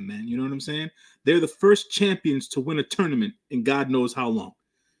away from them, man. You know what I'm saying? They're the first champions to win a tournament in God knows how long.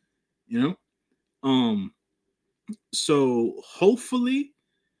 You know? So hopefully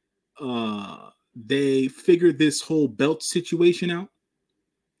they figure this whole belt situation out.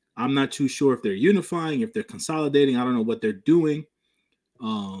 I'm not too sure if they're unifying, if they're consolidating. I don't know what they're doing.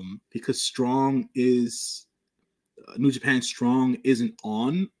 Because Strong is New Japan Strong isn't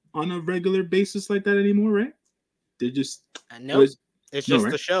on a regular basis like that anymore, right? They're just it's just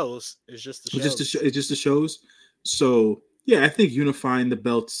the shows. It's just the shows. So yeah, I think unifying the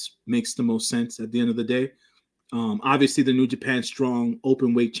belts makes the most sense at the end of the day. Obviously, the New Japan Strong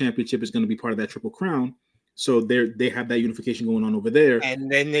Openweight Championship is going to be part of that Triple Crown. So they have that unification going on over there. And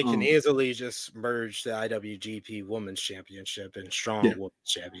then they can easily just merge the IWGP Women's Championship and Strong Women's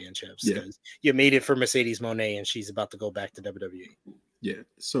Championships because you made it for Mercedes Moné and she's about to go back to WWE. Yeah.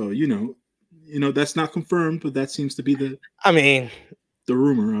 So, you know, that's not confirmed, but that seems to be the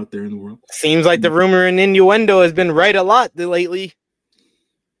rumor out there in the world. Seems like the rumor and innuendo has been right a lot lately.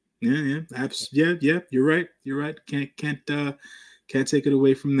 Yeah. You're right. Can't Can't take it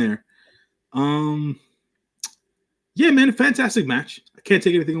away from there. Yeah, man, fantastic match. I can't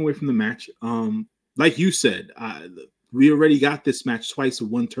take anything away from the match. Like you said, we already got this match twice in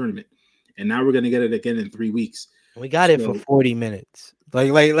one tournament, and now we're gonna get it again in 3 weeks. We got it for 40 minutes.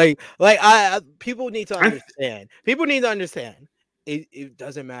 I people need to understand. People need to understand. It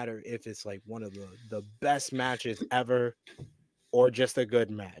doesn't matter if it's like one of the best matches ever or just a good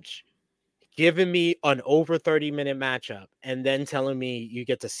match. Giving me an over 30-minute matchup and then telling me you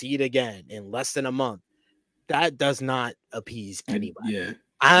get to see it again in less than a month, that does not appease anybody. Yeah.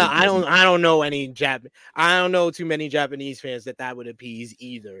 I don't know I don't know too many Japanese fans that would appease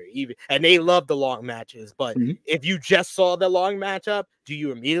either. And they love the long matches, but if you just saw the long matchup, do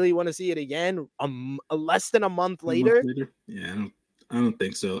you immediately want to see it again? Less than a month later? Yeah, I don't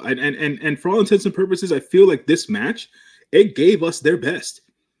think so. And for all intents and purposes, I feel like this match, it gave us their best.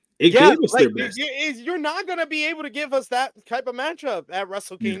 It gave us their best. You're not gonna be able to give us that type of matchup at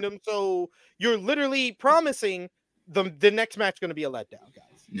Wrestle Kingdom, so you're literally promising the next match going to be a letdown, guys.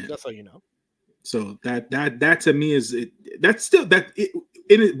 Yeah. Just so you know. So that to me is that's still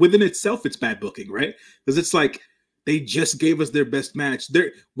within itself, it's bad booking, right? Because it's like they just gave us their best match.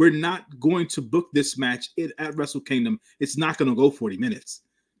 We're not going to book this match at Wrestle Kingdom. It's not going to go 40 minutes.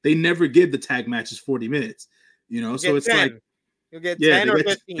 They never give the tag matches 40 minutes, So it's 10. Like you'll get 10 or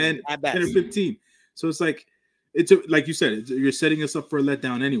 15 at best. 10 or 15. So it's like like you said, you're setting us up for a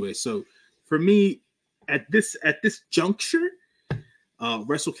letdown anyway. So for me, at this juncture,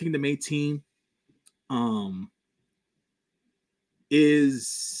 Wrestle Kingdom 18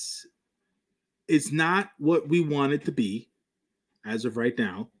 is not what we want it to be as of right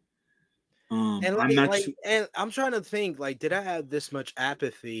now. And I'm trying to think, like, did I have this much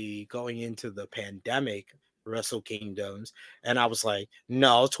apathy going into the pandemic Wrestle Kingdoms? And I was like,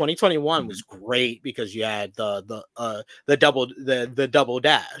 no, 2021 was great because you had the double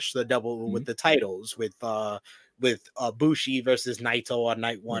dash, the double with the titles with Bushi versus Naito on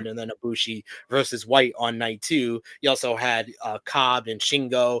night 1, and then Ibushi versus White on night 2. You also had Cobb and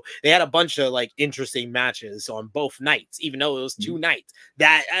Shingo. They had a bunch of like interesting matches on both nights, even though it was 2 nights.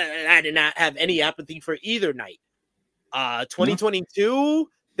 That I did not have any apathy for either night. 2022,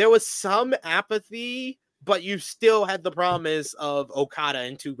 there was some apathy, but you still had the promise of Okada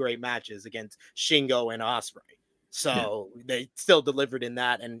in 2 great matches against Shingo and Ospreay. So they still delivered in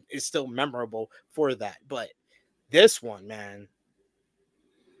that, and it's still memorable for that. But this one, man,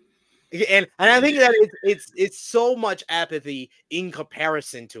 and I think that it's so much apathy in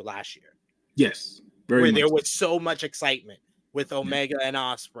comparison to last year. Yes, where there was so much excitement with Omega and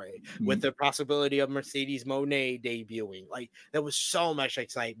Ospreay, with the possibility of Mercedes Moné debuting. Like, there was so much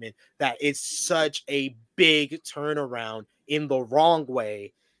excitement that it's such a big turnaround in the wrong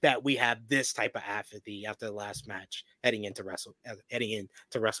way that we have this type of apathy after the last match heading into Wrestle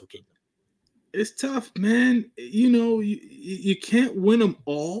Kingdom. It's tough, man. You can't win them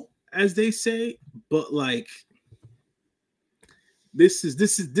all, as they say, but like this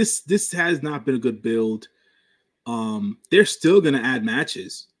has not been a good build. They're still gonna add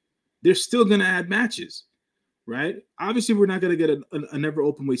matches. Right? Obviously, we're not gonna get a never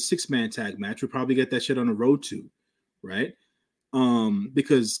open weight 6-man tag match. We'll probably get that shit on the road too, right?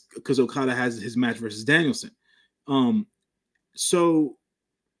 Because Okada has his match versus Danielson. So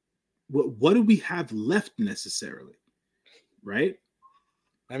what do we have left necessarily, right?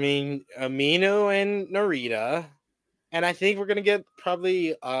 I mean, Amino and Narita, and I think we're gonna get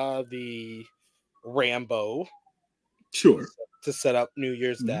probably the Rambo, sure, to set up New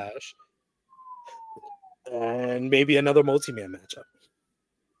Year's Dash, and maybe another multi-man matchup.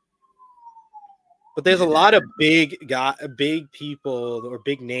 But there's a lot of big people or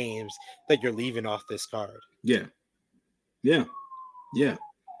big names that you're leaving off this card. Yeah.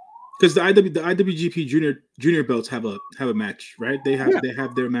 Because the IWGP Junior belts have a match, right? They have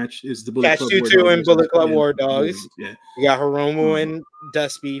their match is the Bullet Club War Dogs and Bullet Club War Dogs. Yeah, you got Hiromu and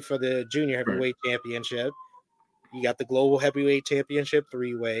Dusty for the Junior Heavyweight Championship. You got the Global Heavyweight Championship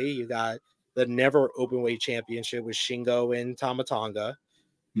 3-way. You got the Never Openweight Championship with Shingo and Tama Tonga.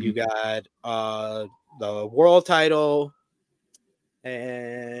 You got the world title,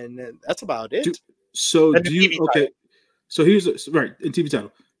 and that's about it. So here's in TV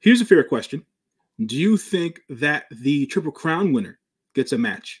title. Here's a fair question. Do you think that the Triple Crown winner gets a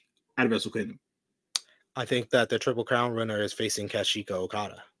match out of Wrestle Kingdom? I think that the Triple Crown winner is facing Kazuchika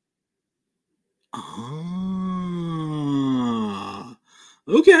Okada.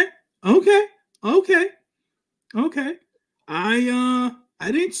 Okay.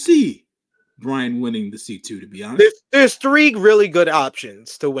 I didn't see Brian winning the C2, to be honest. There's three really good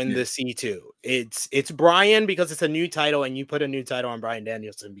options to win the C2. It's Brian because it's a new title, and you put a new title on Brian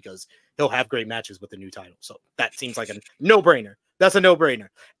Danielson because he'll have great matches with the new title. So that seems like a no-brainer. That's a no-brainer.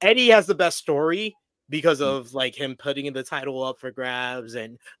 Eddie has the best story because of like him putting the title up for grabs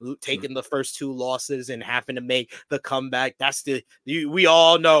and taking the first two losses and having to make the comeback. That's we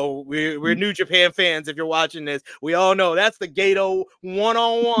all know we're New Japan fans. If you're watching this, we all know that's the Gato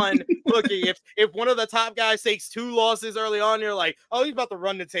one-on-one. Look, if one of the top guys takes two losses early on, you're like, oh, he's about to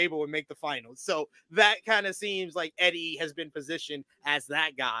run the table and make the finals. So that kind of seems like Eddie has been positioned as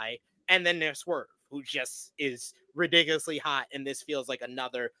that guy. And then there's Swerve, who just is ridiculously hot, and this feels like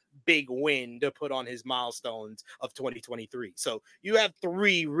another big win to put on his milestones of 2023. So you have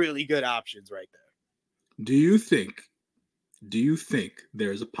three really good options right there. Do you think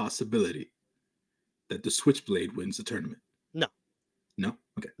there's a possibility that the Switchblade wins the tournament? No?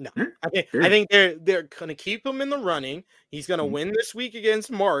 Okay. No. Right. I think they're gonna keep him in the running. He's gonna win this week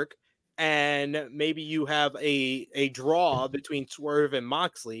against Mark, and maybe you have a draw between Swerve and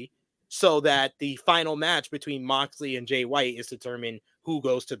Moxley, so that the final match between Moxley and Jay White is determined who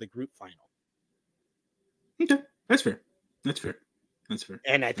goes to the group final. Okay, that's fair.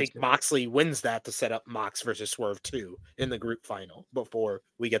 And I think Moxley wins that to set up Mox versus Swerve 2 in the group final before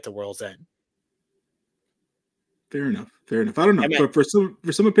we get to World's End. Fair enough. I don't know, but for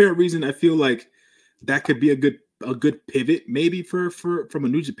some apparent reason, I feel like that could be a good pivot, maybe from a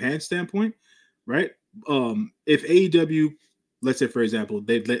New Japan standpoint, right? If AEW, let's say, for example,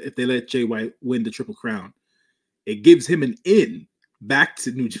 if they let Jay White win the Triple Crown, it gives him an in back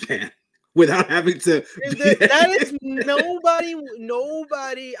to New Japan without having to. That is nobody.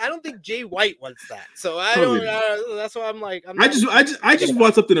 I don't think Jay White wants that. So I don't. That's why I'm like. I just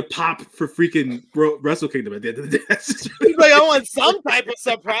want something to pop for freaking Wrestle Kingdom at the end of the day. He's like, I want some type of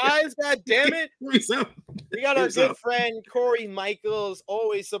surprise. God damn it! We got our good friend Corey Michaels,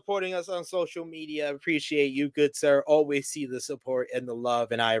 always supporting us on social media. Appreciate you, good sir. Always see the support and the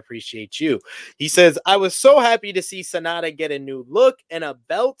love, and I appreciate you. He says, I was so happy to see Sonata get a new look and a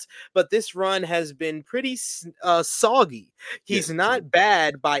belt, but this run has been pretty soggy. He's not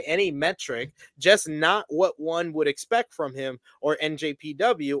bad by any metric, just not what one would expect from him or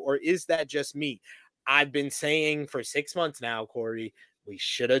NJPW, or is that just me? I've been saying for 6 months now, Corey, we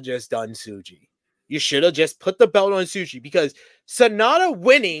should have just done Tsuji. You should have just put the belt on Tsuji, because Sonata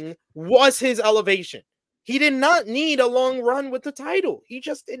winning was his elevation. He did not need a long run with the title. He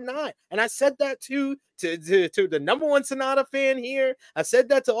just did not. And I said that to the number one Sonata fan here. I said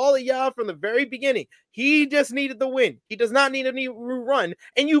that to all of y'all from the very beginning. He just needed the win. He does not need a new run.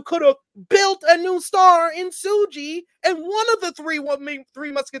 And you could have built a new star in Tsuji, and one of the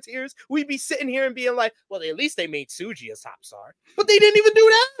three Musketeers, we'd be sitting here and being like, well, at least they made Tsuji a top star. But they didn't even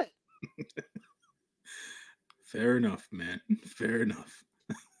do that. Fair enough, man. Fair enough.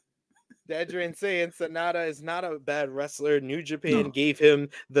 Adrian saying Sonata is not a bad wrestler. New Japan gave him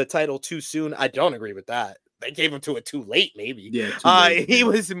the title too soon. I don't agree with that. They gave him to it too late, maybe. Yeah, too late, he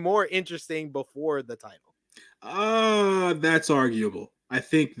was more interesting before the title. That's arguable. I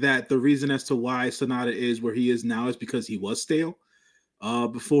think that the reason as to why Sonata is where he is now is because he was stale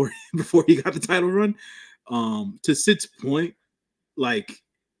before he got the title run. To Sid's point, like,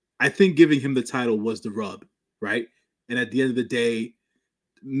 I think giving him the title was the rub, right? And at the end of the day,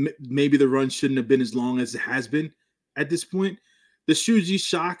 maybe the run shouldn't have been as long as it has been at this point. The Shuji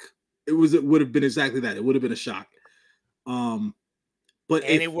shock, it would have been exactly that. It would have been a shock. But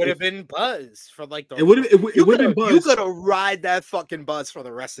it would have been buzz for like the. It would have been buzz. You could have ride that fucking buzz for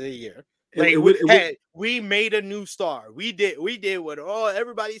the rest of the year. Like, we made a new star. We did what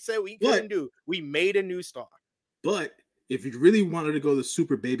everybody said we couldn't do. We made a new star. But if you really wanted to go the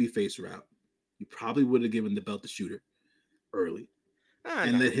super babyface route, you probably would have given the belt to Shooter early.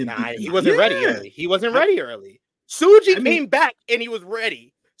 He wasn't ready early. He wasn't ready early. Tsuji came back and he was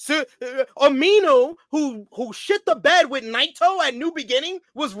ready. So Amino, who shit the bed with Naito at New Beginning,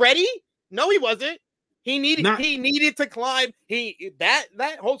 was ready. No, he wasn't. He needed to climb.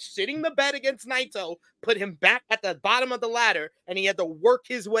 That whole shitting the bed against Naito put him back at the bottom of the ladder, and he had to work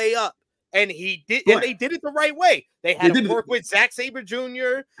his way up. And he did, and they did it the right way. They had him work with Zack Sabre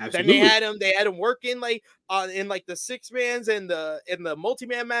Jr. Absolutely. Then they had him work in the 6-mans and the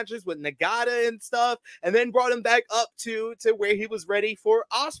multi-man matches with Nagata and stuff, and then brought him back up to where he was ready for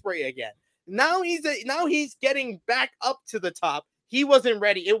Ospreay again. Now he's getting back up to the top. He wasn't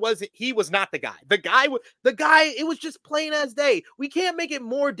ready. He was not the guy. The guy, it was just plain as day. We can't make it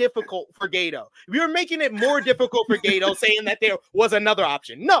more difficult for Gato. We were making it more difficult for Gato saying that there was another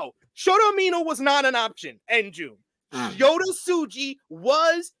option. No, Shota Umino was not an option in June. Yota Tsuji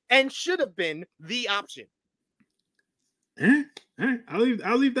was and should have been the option. I'll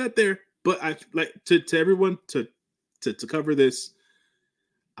leave that there. But I like to everyone to cover this.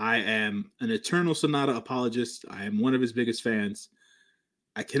 I am an eternal Sonata apologist. I am one of his biggest fans.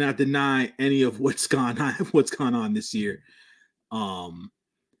 I cannot deny any of what's gone on this year.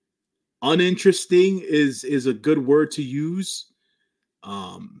 Uninteresting is a good word to use.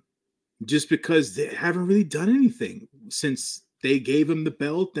 Just because they haven't really done anything since they gave him the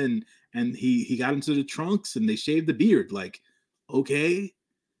belt and he got into the trunks and they shaved the beard. Like, okay,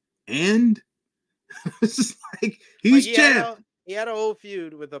 and it's just like he's champ. He had a whole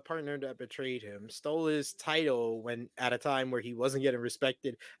feud with a partner that betrayed him, stole his title when at a time where he wasn't getting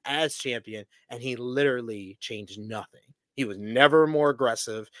respected as champion, and he literally changed nothing. He was never more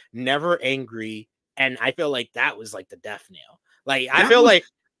aggressive, never angry, and I feel like that was like the death nail. Like I feel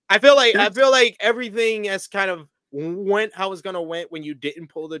like everything has kind of went how it's gonna went when you didn't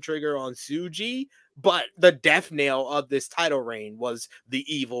pull the trigger on Tsuji, but the death nail of this title reign was the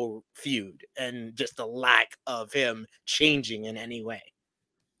evil feud and just the lack of him changing in any way.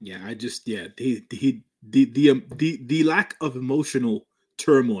 Yeah, the lack of emotional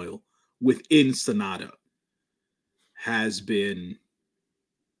turmoil within Sonata has been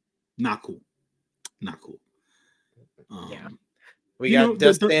not cool. Yeah. We got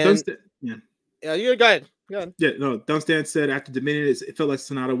Dustin. Yeah, you go ahead. Yeah, no, Dunstan said after Dominion, it felt like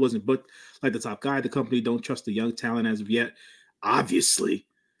Sonata wasn't booked like the top guy. The company don't trust the young talent as of yet. Obviously,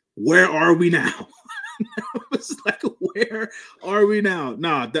 where are we now? It's like, where are we now?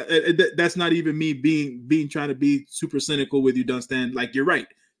 Nah, that's not even me being trying to be super cynical with you, Dunstan. Like, you're right,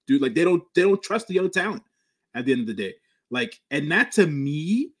 dude. Like, they don't trust the young talent at the end of the day. Like, and that to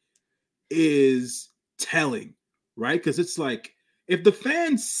me is telling, right? Because it's like, if the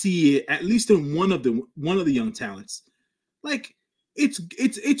fans see it, at least in one of the young talents, like it's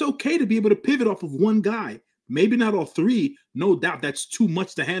okay to be able to pivot off of one guy. Maybe not all three, no doubt. That's too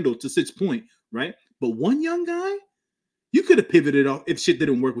much to handle, to Sid's point, right? But one young guy, you could have pivoted off if shit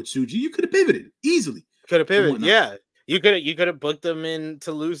didn't work with Tsuji. You could have pivoted easily. Could have pivoted, yeah. You could have booked them in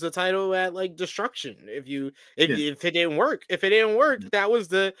to lose the title at like Destruction if it didn't work. If it didn't work, that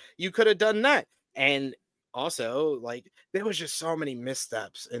was you could have done that. And also, like, there was just so many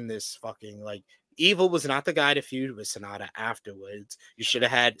missteps in this fucking, like, Evil was not the guy to feud with Sonata afterwards. You should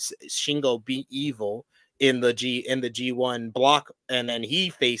have had Shingo beat Evil in the G1 block, and then he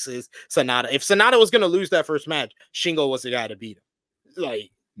faces Sonata. If Sonata was going to lose that first match, Shingo was the guy to beat him.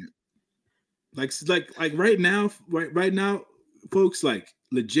 Like right now, folks, like,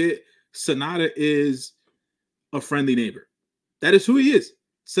 legit, Sonata is a friendly neighbor. That is who he is.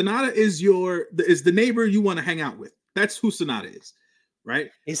 Sonata is the neighbor you want to hang out with. That's who Sonata is, right?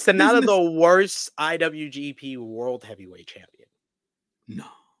 Is Sonata the worst IWGP World Heavyweight Champion? No.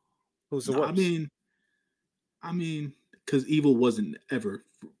 Who's the worst? I mean, because Evil wasn't ever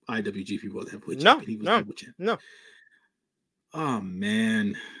IWGP World Heavyweight Champion. He was World Champion. No. Oh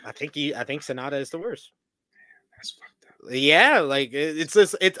man, I think Sonata is the worst. That's fucked up. Yeah, like it's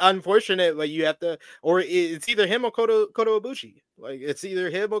unfortunate, but you have to, or it's either him or Kota Ibushi. Like, it's either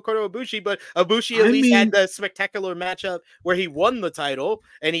him or Kota Ibushi, but Ibushi at least had the spectacular matchup where he won the title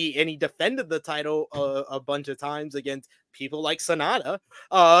and he defended the title a bunch of times against people like Sonata.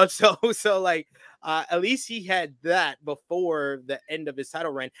 So like at least he had that before the end of his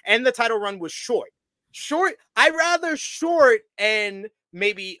title run, and the title run was short. I rather short and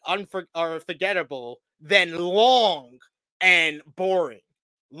maybe forgettable than long and boring.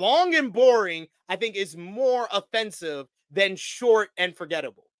 Long and boring, I think, is more offensive than short and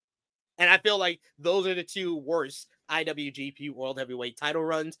forgettable. And I feel like those are the two worst IWGP World Heavyweight title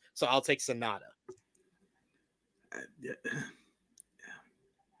runs. So I'll take Sonata.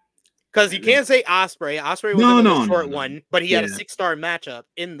 Because you can't say Ospreay. Ospreay was a short one, but he had a 6-star matchup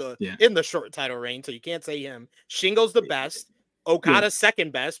in the short title reign, so you can't say him. Shingo's the best. Okada's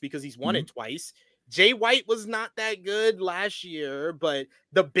second best because he's won it twice. Jay White was not that good last year, but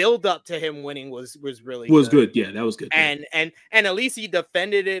the build up to him winning was really good. Yeah, that was good. And at least he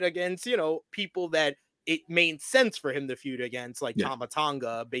defended it against, people that it made sense for him to feud against, like Tama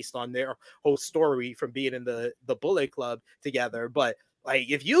Tonga, based on their whole story from being in the Bullet Club together. But like,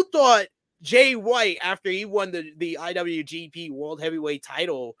 if you thought Jay White, after he won the IWGP World Heavyweight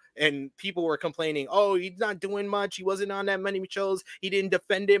title, and people were complaining, oh, he's not doing much, he wasn't on that many shows, he didn't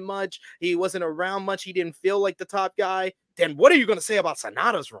defend it much, he wasn't around much, he didn't feel like the top guy, then what are you going to say about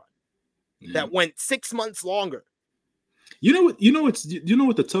Sonata's run that went 6 months longer? You know what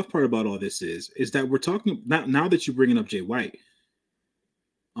the tough part about all this is that we're talking now that you're bringing up Jay White.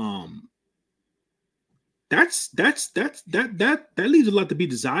 that leaves a lot to be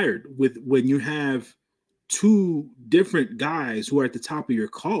desired with when you have two different guys who are at the top of your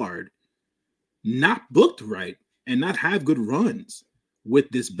card not booked right and not have good runs with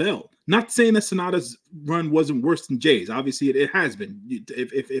this belt. Not saying that Sonata's run wasn't worse than Jay's. Obviously, it has been,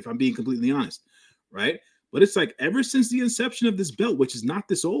 if I'm being completely honest, right? But it's like ever since the inception of this belt, which is not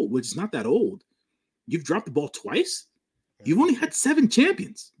that old, you've dropped the ball twice. You've only had 7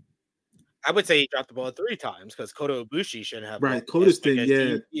 champions. I would say he dropped the ball 3 times because Kota Ibushi shouldn't have. Right, Kota's thing,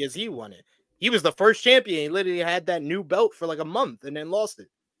 as he won it. He was the first champion. He literally had that new belt for like a month and then lost it.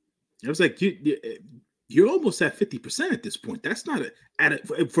 It was like you're almost at 50% at this point. That's not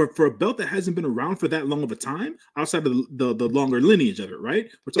for a belt that hasn't been around for that long of a time outside of the longer lineage of it, right?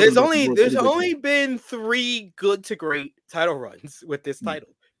 There's only been 3 good to great title runs with this title.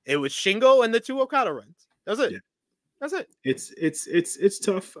 It was Shingo and the 2 Okada runs. That's it. Yeah. That's it. It's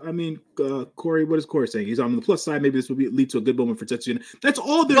tough. I mean, Corey, what is Corey saying? He's on the plus side. Maybe this will lead to a good moment for Tetsuya. That's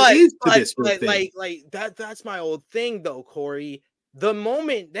all there is to this. That's my old thing though, Corey. The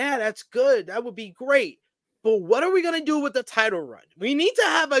moment, that's good. That would be great. But what are we gonna do with the title run? We need to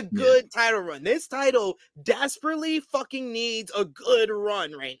have a good title run. This title desperately fucking needs a good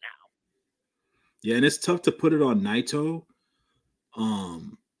run right now. Yeah, and it's tough to put it on Naito.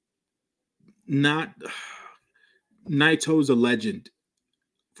 Naito's a legend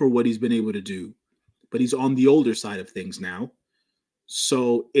for what he's been able to do, but he's on the older side of things now.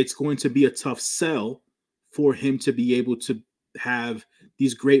 So it's going to be a tough sell for him to be able to have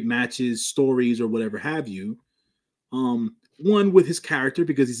these great matches, stories, or whatever have you. One with his character,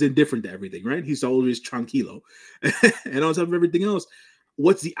 because he's indifferent to everything, right? He's always tranquilo. And on top of everything else,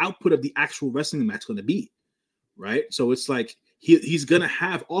 what's the output of the actual wrestling match going to be? Right? So it's like he's going to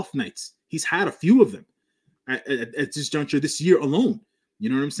have off nights. He's had a few of them at this juncture this year alone. You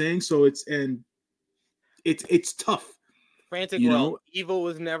know what I'm saying? So it's tough. Frantic World, Evil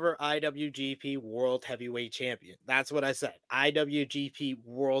was never IWGP World Heavyweight Champion. That's what I said. IWGP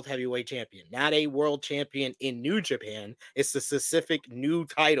World Heavyweight Champion, not a world champion in New Japan. It's the specific new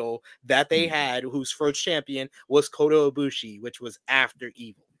title that they had, whose first champion was Kota Ibushi, which was after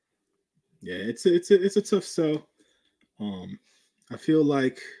Evil. Yeah, it's a tough sell. I feel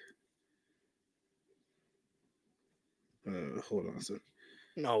like hold on a second.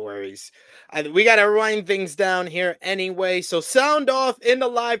 No worries. We got to wind things down here anyway. So sound off in the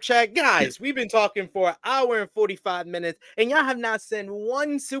live chat. Guys, we've been talking for an hour and 45 minutes, and y'all have not sent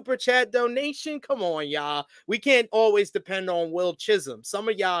one super chat donation. Come on, y'all. We can't always depend on Will Chisholm. Some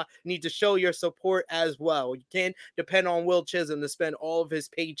of y'all need to show your support as well. You can't depend on Will Chisholm to spend all of his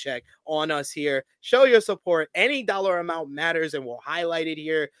paycheck on us here. Show your support. Any dollar amount matters, and we'll highlight it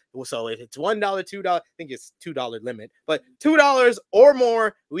here. So if it's $1, $2, I think it's $2 limit, but $2 or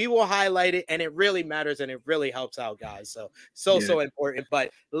more, we will highlight it, and it really matters, and it really helps out, guys. So important.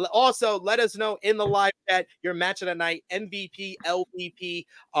 But also let us know in the live chat your match of the night, MVP, LVP,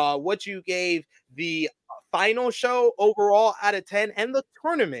 what you gave the final show overall out of 10 and the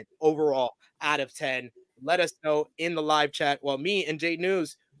tournament overall out of 10. Let us know in the live chat. While me and Jay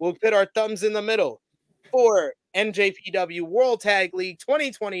News will put our thumbs in the middle for NJPW World Tag League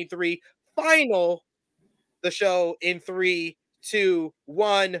 2023 final. The show in 3, 2,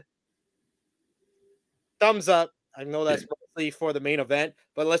 1. Thumbs up. I know that's mostly for the main event,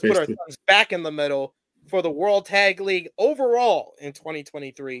 but let's put our thumbs back in the middle for the World Tag League overall in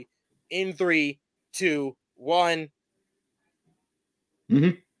 2023 in 3, 2, 1.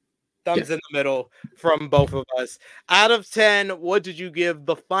 Thumbs in the middle from both of us. Out of 10, what did you give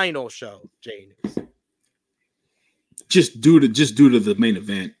the final show, Jane? Just due to the main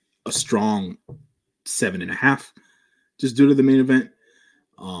event, a strong 7.5. Just due to the main event.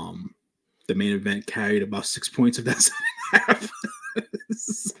 The main event carried about 6 points of that 7.5.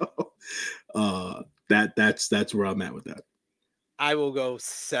 So that's where I'm at with that. I will go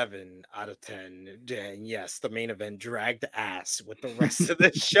 7 out of 10. And yes, the main event dragged ass with the rest of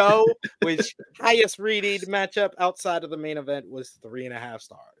the show, which highest rated matchup outside of the main event was 3.5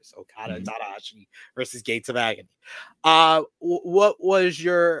 stars. Okada Tanahashi versus Gates of Agony. What was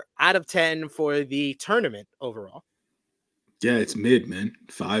your out of 10 for the tournament overall? Yeah, it's mid, man.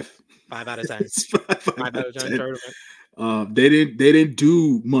 5. 5 out of 10. It's 5 out of 10 tournament. They didn't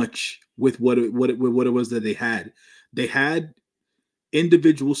do much with what it was that they had. They had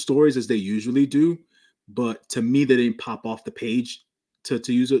individual stories as they usually do, but to me they didn't pop off the page to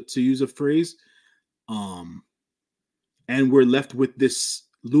use a phrase. And we're left with this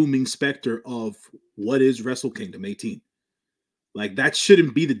looming specter of what is Wrestle Kingdom 18. Like that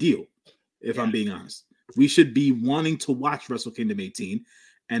shouldn't be the deal, if I'm being honest. We should be wanting to watch Wrestle Kingdom 18,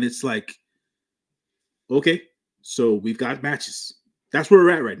 and it's like, Okay, so we've got matches. That's where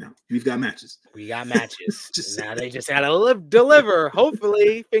we're at right now. We've got matches. We got matches. Now they just gotta deliver.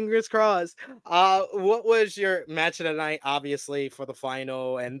 Hopefully, fingers crossed. What was your match of the night? Obviously, for the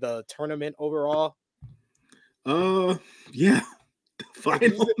final and the tournament overall. Yeah, the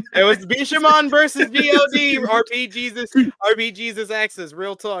final. It was Bishamon versus GLD. RP Jesus Access.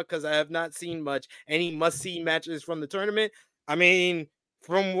 Real talk, because I have not seen any must-see matches from the tournament. I mean,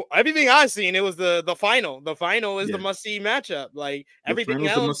 from everything I've seen, it was the final. The final is the must-see matchup. Like everything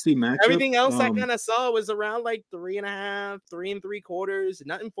else, I kind of saw was around like 3.5, 3 3/4.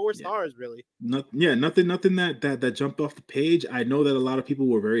 Nothing 4 stars really. Nothing that jumped off the page. I know that a lot of people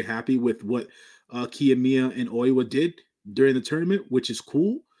were very happy with what Kiyomiya and Oiwa did during the tournament, which is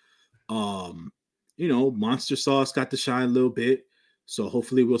cool. Monster Sauce got to shine a little bit, so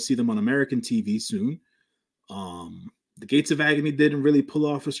hopefully we'll see them on American TV soon. The Gates of Agony didn't really pull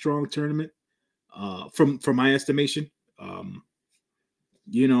off a strong tournament, from my estimation. They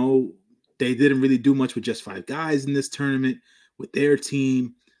didn't really do much with just 5 guys in this tournament with their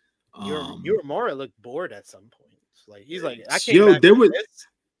team. Uemura looked bored at some point. Like he's like, I came back there with was. this.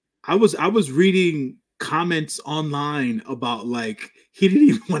 I was reading comments online about like he didn't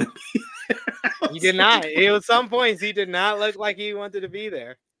even want to be there. He did not. At some points he did not look like he wanted to be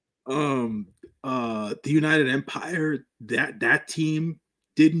there. The United Empire, that team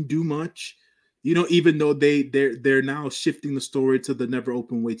didn't do much. Even though they're now shifting the story to the never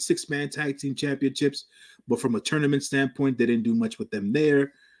open weight 6-man tag team championships, but from a tournament standpoint, they didn't do much with them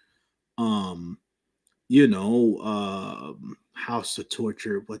there. House of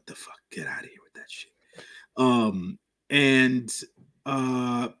Torture, what the fuck? Get out of here with that shit.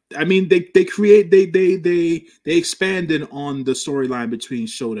 They expanded on the storyline between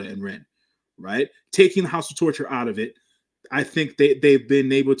Shota and Ren, right? Taking the House of Torture out of it, I think they've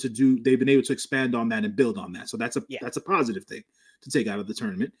been able to expand on that and build on that. So that's a positive thing to take out of the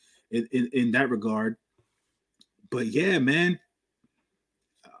tournament in that regard. But yeah, man,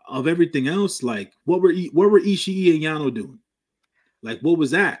 of everything else, like what were Ishii and Yano doing? Like, what was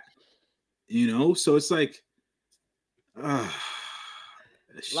that? So it's like, a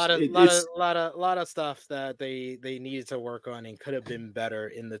lot of stuff that they needed to work on and could have been better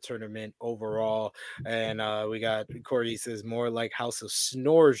in the tournament overall. And we got Cordy says more like House of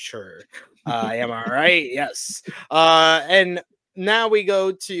Snorcher. Am I right? Yes. And now we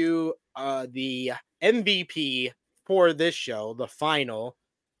go to the MVP for this show, the final.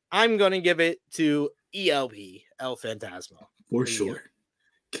 I'm gonna give it to ELP, El Fantasma. For sure.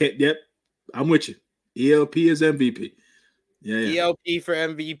 Yep, I'm with you. ELP is MVP. Yeah. ELP for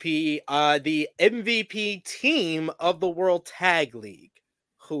MVP. The MVP team of the World Tag League.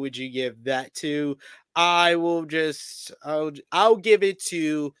 Who would you give that to? I'll give it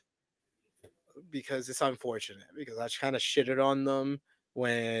to, because it's unfortunate, because I kind of shitted on them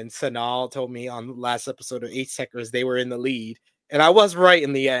when Sanal told me on the last episode of 8 Seconds they were in the lead. And I was right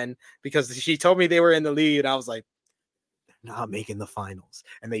in the end, because she told me they were in the lead. I was like, not making the finals,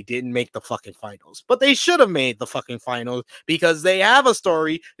 and they didn't make the fucking finals, but they should have made the fucking finals, because they have a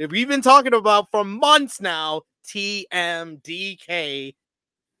story that we've been talking about for months now. TMDK,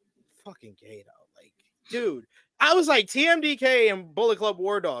 fucking Gato, like, dude, I was like, TMDK and Bullet Club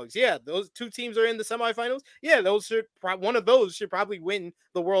War Dogs, yeah, those 2 teams are in the semifinals. Yeah, one of those should probably win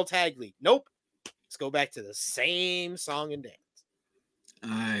the World Tag League. Nope, let's go back to the same song and dance.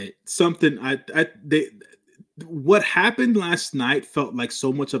 What happened last night felt like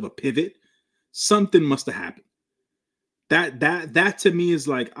so much of a pivot. Something must have happened. That to me is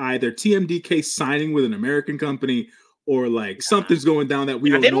like either TMDK signing with an American company, or like something's going down that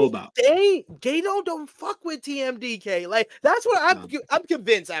we don't know about. Gato don't fuck with TMDK. Like, that's what I'm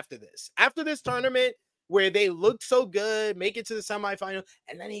convinced after this tournament, where they looked so good, make it to the semifinal,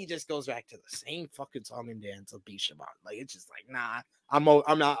 and then he just goes back to the same fucking song and dance of Bishamon. Like, it's just like, nah, I'm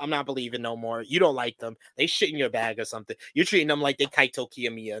not believing no more. You don't like them. They shit in your bag or something. You're treating them like they Kaito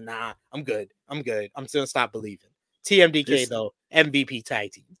Kiyomiya. Nah, I'm good. I'm just gonna stop believing. TMDK though, MVP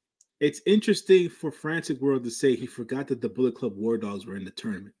tag team. It's interesting for Frantic World to say he forgot that the Bullet Club War Dogs were in the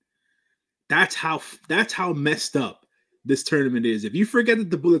tournament. That's how messed up this tournament is. If you forget that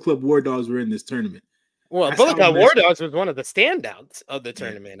the Bullet Club War Dogs were in this tournament. Well, Bullet Club War Dogs was one of the standouts of the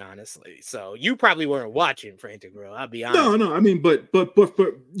tournament, honestly. So you probably weren't watching Frantic World. I'll be honest. No. I mean, but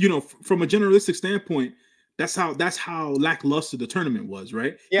from a generalistic standpoint, that's how lackluster the tournament was,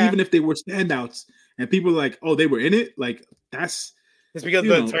 right? Yeah. Even if they were standouts and people were like, oh, they were in it, like it's because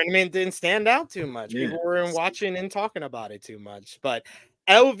the tournament didn't stand out too much. Yeah. People weren't watching and talking about it too much. But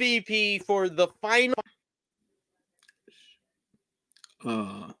LVP for the final.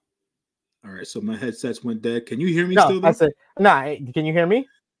 All right, so my headsets went dead. Can you hear me No, still? Though? I said, nah. Can you hear me?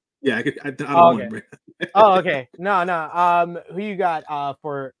 Yeah, I don't Oh, want okay. to. Oh, okay. No. Who you got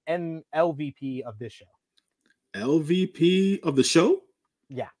for LVP of this show? LVP of the show?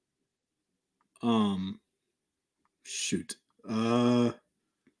 Yeah. Shoot. Of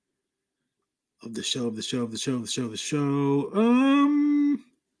the show.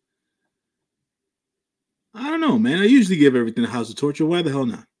 I don't know, man. I usually give everything a House of Torture. Why the hell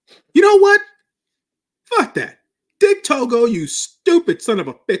not? You know what? Fuck that. Dick Togo, you stupid son of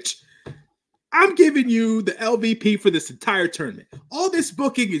a bitch. I'm giving you the LVP for this entire tournament. All this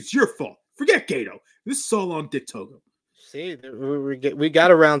booking is your fault. Forget Gato. This is all on Dick Togo. See, we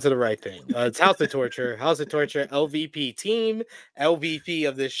got around to the right thing. It's House of Torture, LVP team, LVP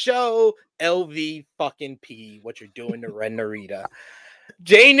of the show, LV fucking P. What you're doing to Ren Narita.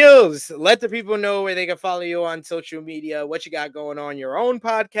 J News, let the people know where they can follow you on social media, what you got going on your own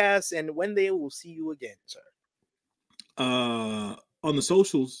podcast, and when they will see you again, sir. On the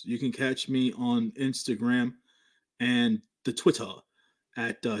socials, you can catch me on Instagram and the Twitter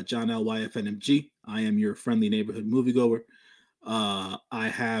at John LYFNMG. I am your friendly neighborhood moviegoer. I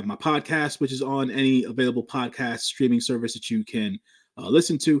have my podcast, which is on any available podcast streaming service that you can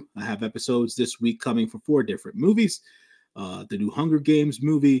listen to. I have episodes this week coming for 4 different movies. The new Hunger Games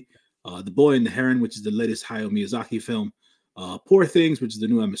movie, The Boy and the Heron, which is the latest Hayao Miyazaki film, Poor Things, which is the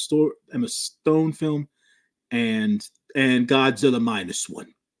new Emma Stone film, and Godzilla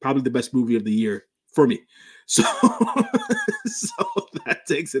 -1, probably the best movie of the year for me. So, so that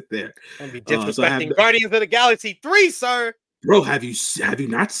takes it there. Don't be disrespecting Guardians of the Galaxy 3, sir. Bro, have you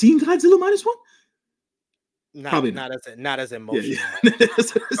not seen Godzilla -1? Probably not as emotional. Yeah.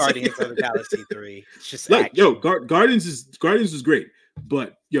 Guardians of the Galaxy 3. It's just like Guardians is great,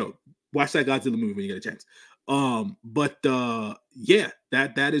 but watch that Godzilla movie when you get a chance.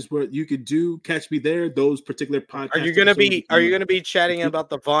 That is what you could do. Catch me there. Those particular podcasts. Are you gonna be chatting about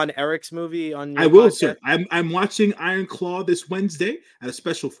the Von Erichs movie on your I will, podcast? sir. I'm watching Iron Claw this Wednesday at a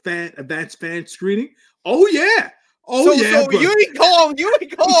special advanced fan screening. Oh yeah. So you ain't called me.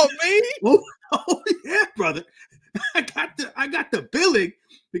 Oh yeah, brother. I got the billing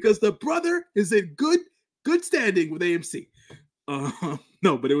because the brother is in good standing with AMC.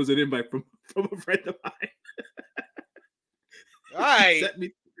 No, but it was an invite from a friend of mine. All right.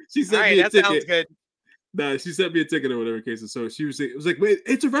 She sent me a that ticket. Sounds good. Nah, she sent me a ticket or whatever case. So she was saying, it was like, wait,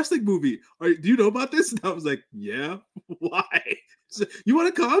 it's a wrestling movie. Do you know about this? And I was like, yeah. Why? So, you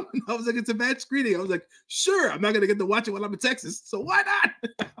want to come? And I was like, it's a match screening. I was like, sure. I'm not gonna get to watch it while I'm in Texas, so why not?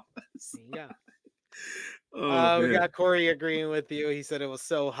 Yeah. We got Corey agreeing with you. He said it was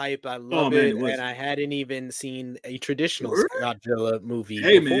so hype. I love it, and I hadn't even seen a traditional Godzilla movie.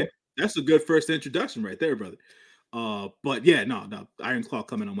 Hey, before. Man, that's a good first introduction right there, brother. But yeah, no, Iron Claw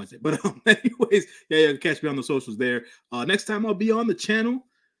coming on Wednesday. But anyways, yeah, catch me on the socials there. Next time I'll be on the channel,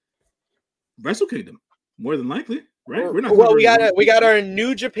 Wrestle Kingdom, more than likely. Right? We're not. Well, we got our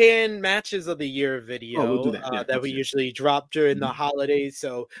New Japan matches of the year video we'll do that. that we usually drop during the holidays,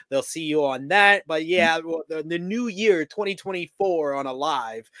 so they'll see you on that. But yeah, the new year 2024 on a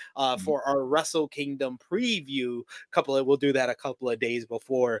live for our Wrestle Kingdom preview. We'll do that a couple of days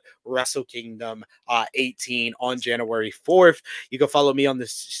before Wrestle Kingdom 18 on January 4th. You can follow me on the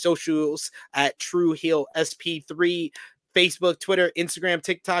socials at True Heel SP3. Facebook, Twitter, Instagram,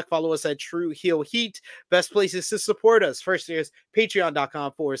 TikTok. Follow us at True Heel Heat. Best places to support us. First is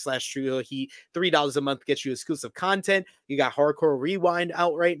patreon.com/True Heel Heat. $3 a month gets you exclusive content. You got Hardcore Rewind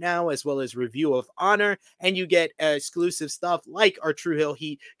out right now, as well as Review of Honor. And you get exclusive stuff like our True Heel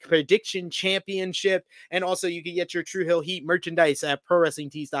Heat Prediction Championship. And also you can get your True Heel Heat merchandise at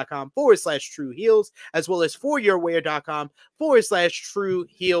ProWrestlingTees.com/True Heels, as well as foryourwear.com/True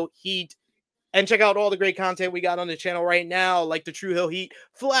Heel Heat. And check out all the great content we got on the channel right now, like the True Heel Heat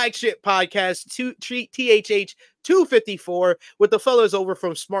flagship podcast, THH 254, with the fellows over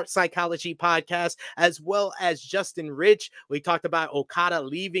from Smart Psychology Podcast, as well as Justin Rich. We talked about Okada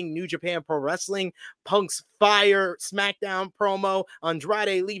leaving New Japan Pro Wrestling, Punk's Fire SmackDown promo,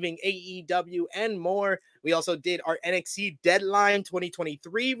 Andrade leaving AEW, and more. We also did our NXT Deadline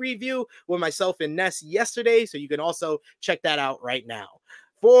 2023 review with myself and Ness yesterday, so you can also check that out right now.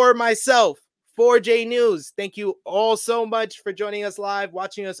 For myself, for J News, thank you all so much for joining us live,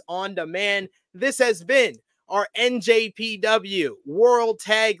 watching us on demand. This has been our NJPW World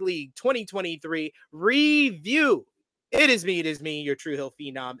Tag League 2023 review. It is me, your True Heel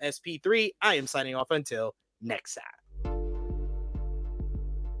Phenom SP3. I am signing off until next time.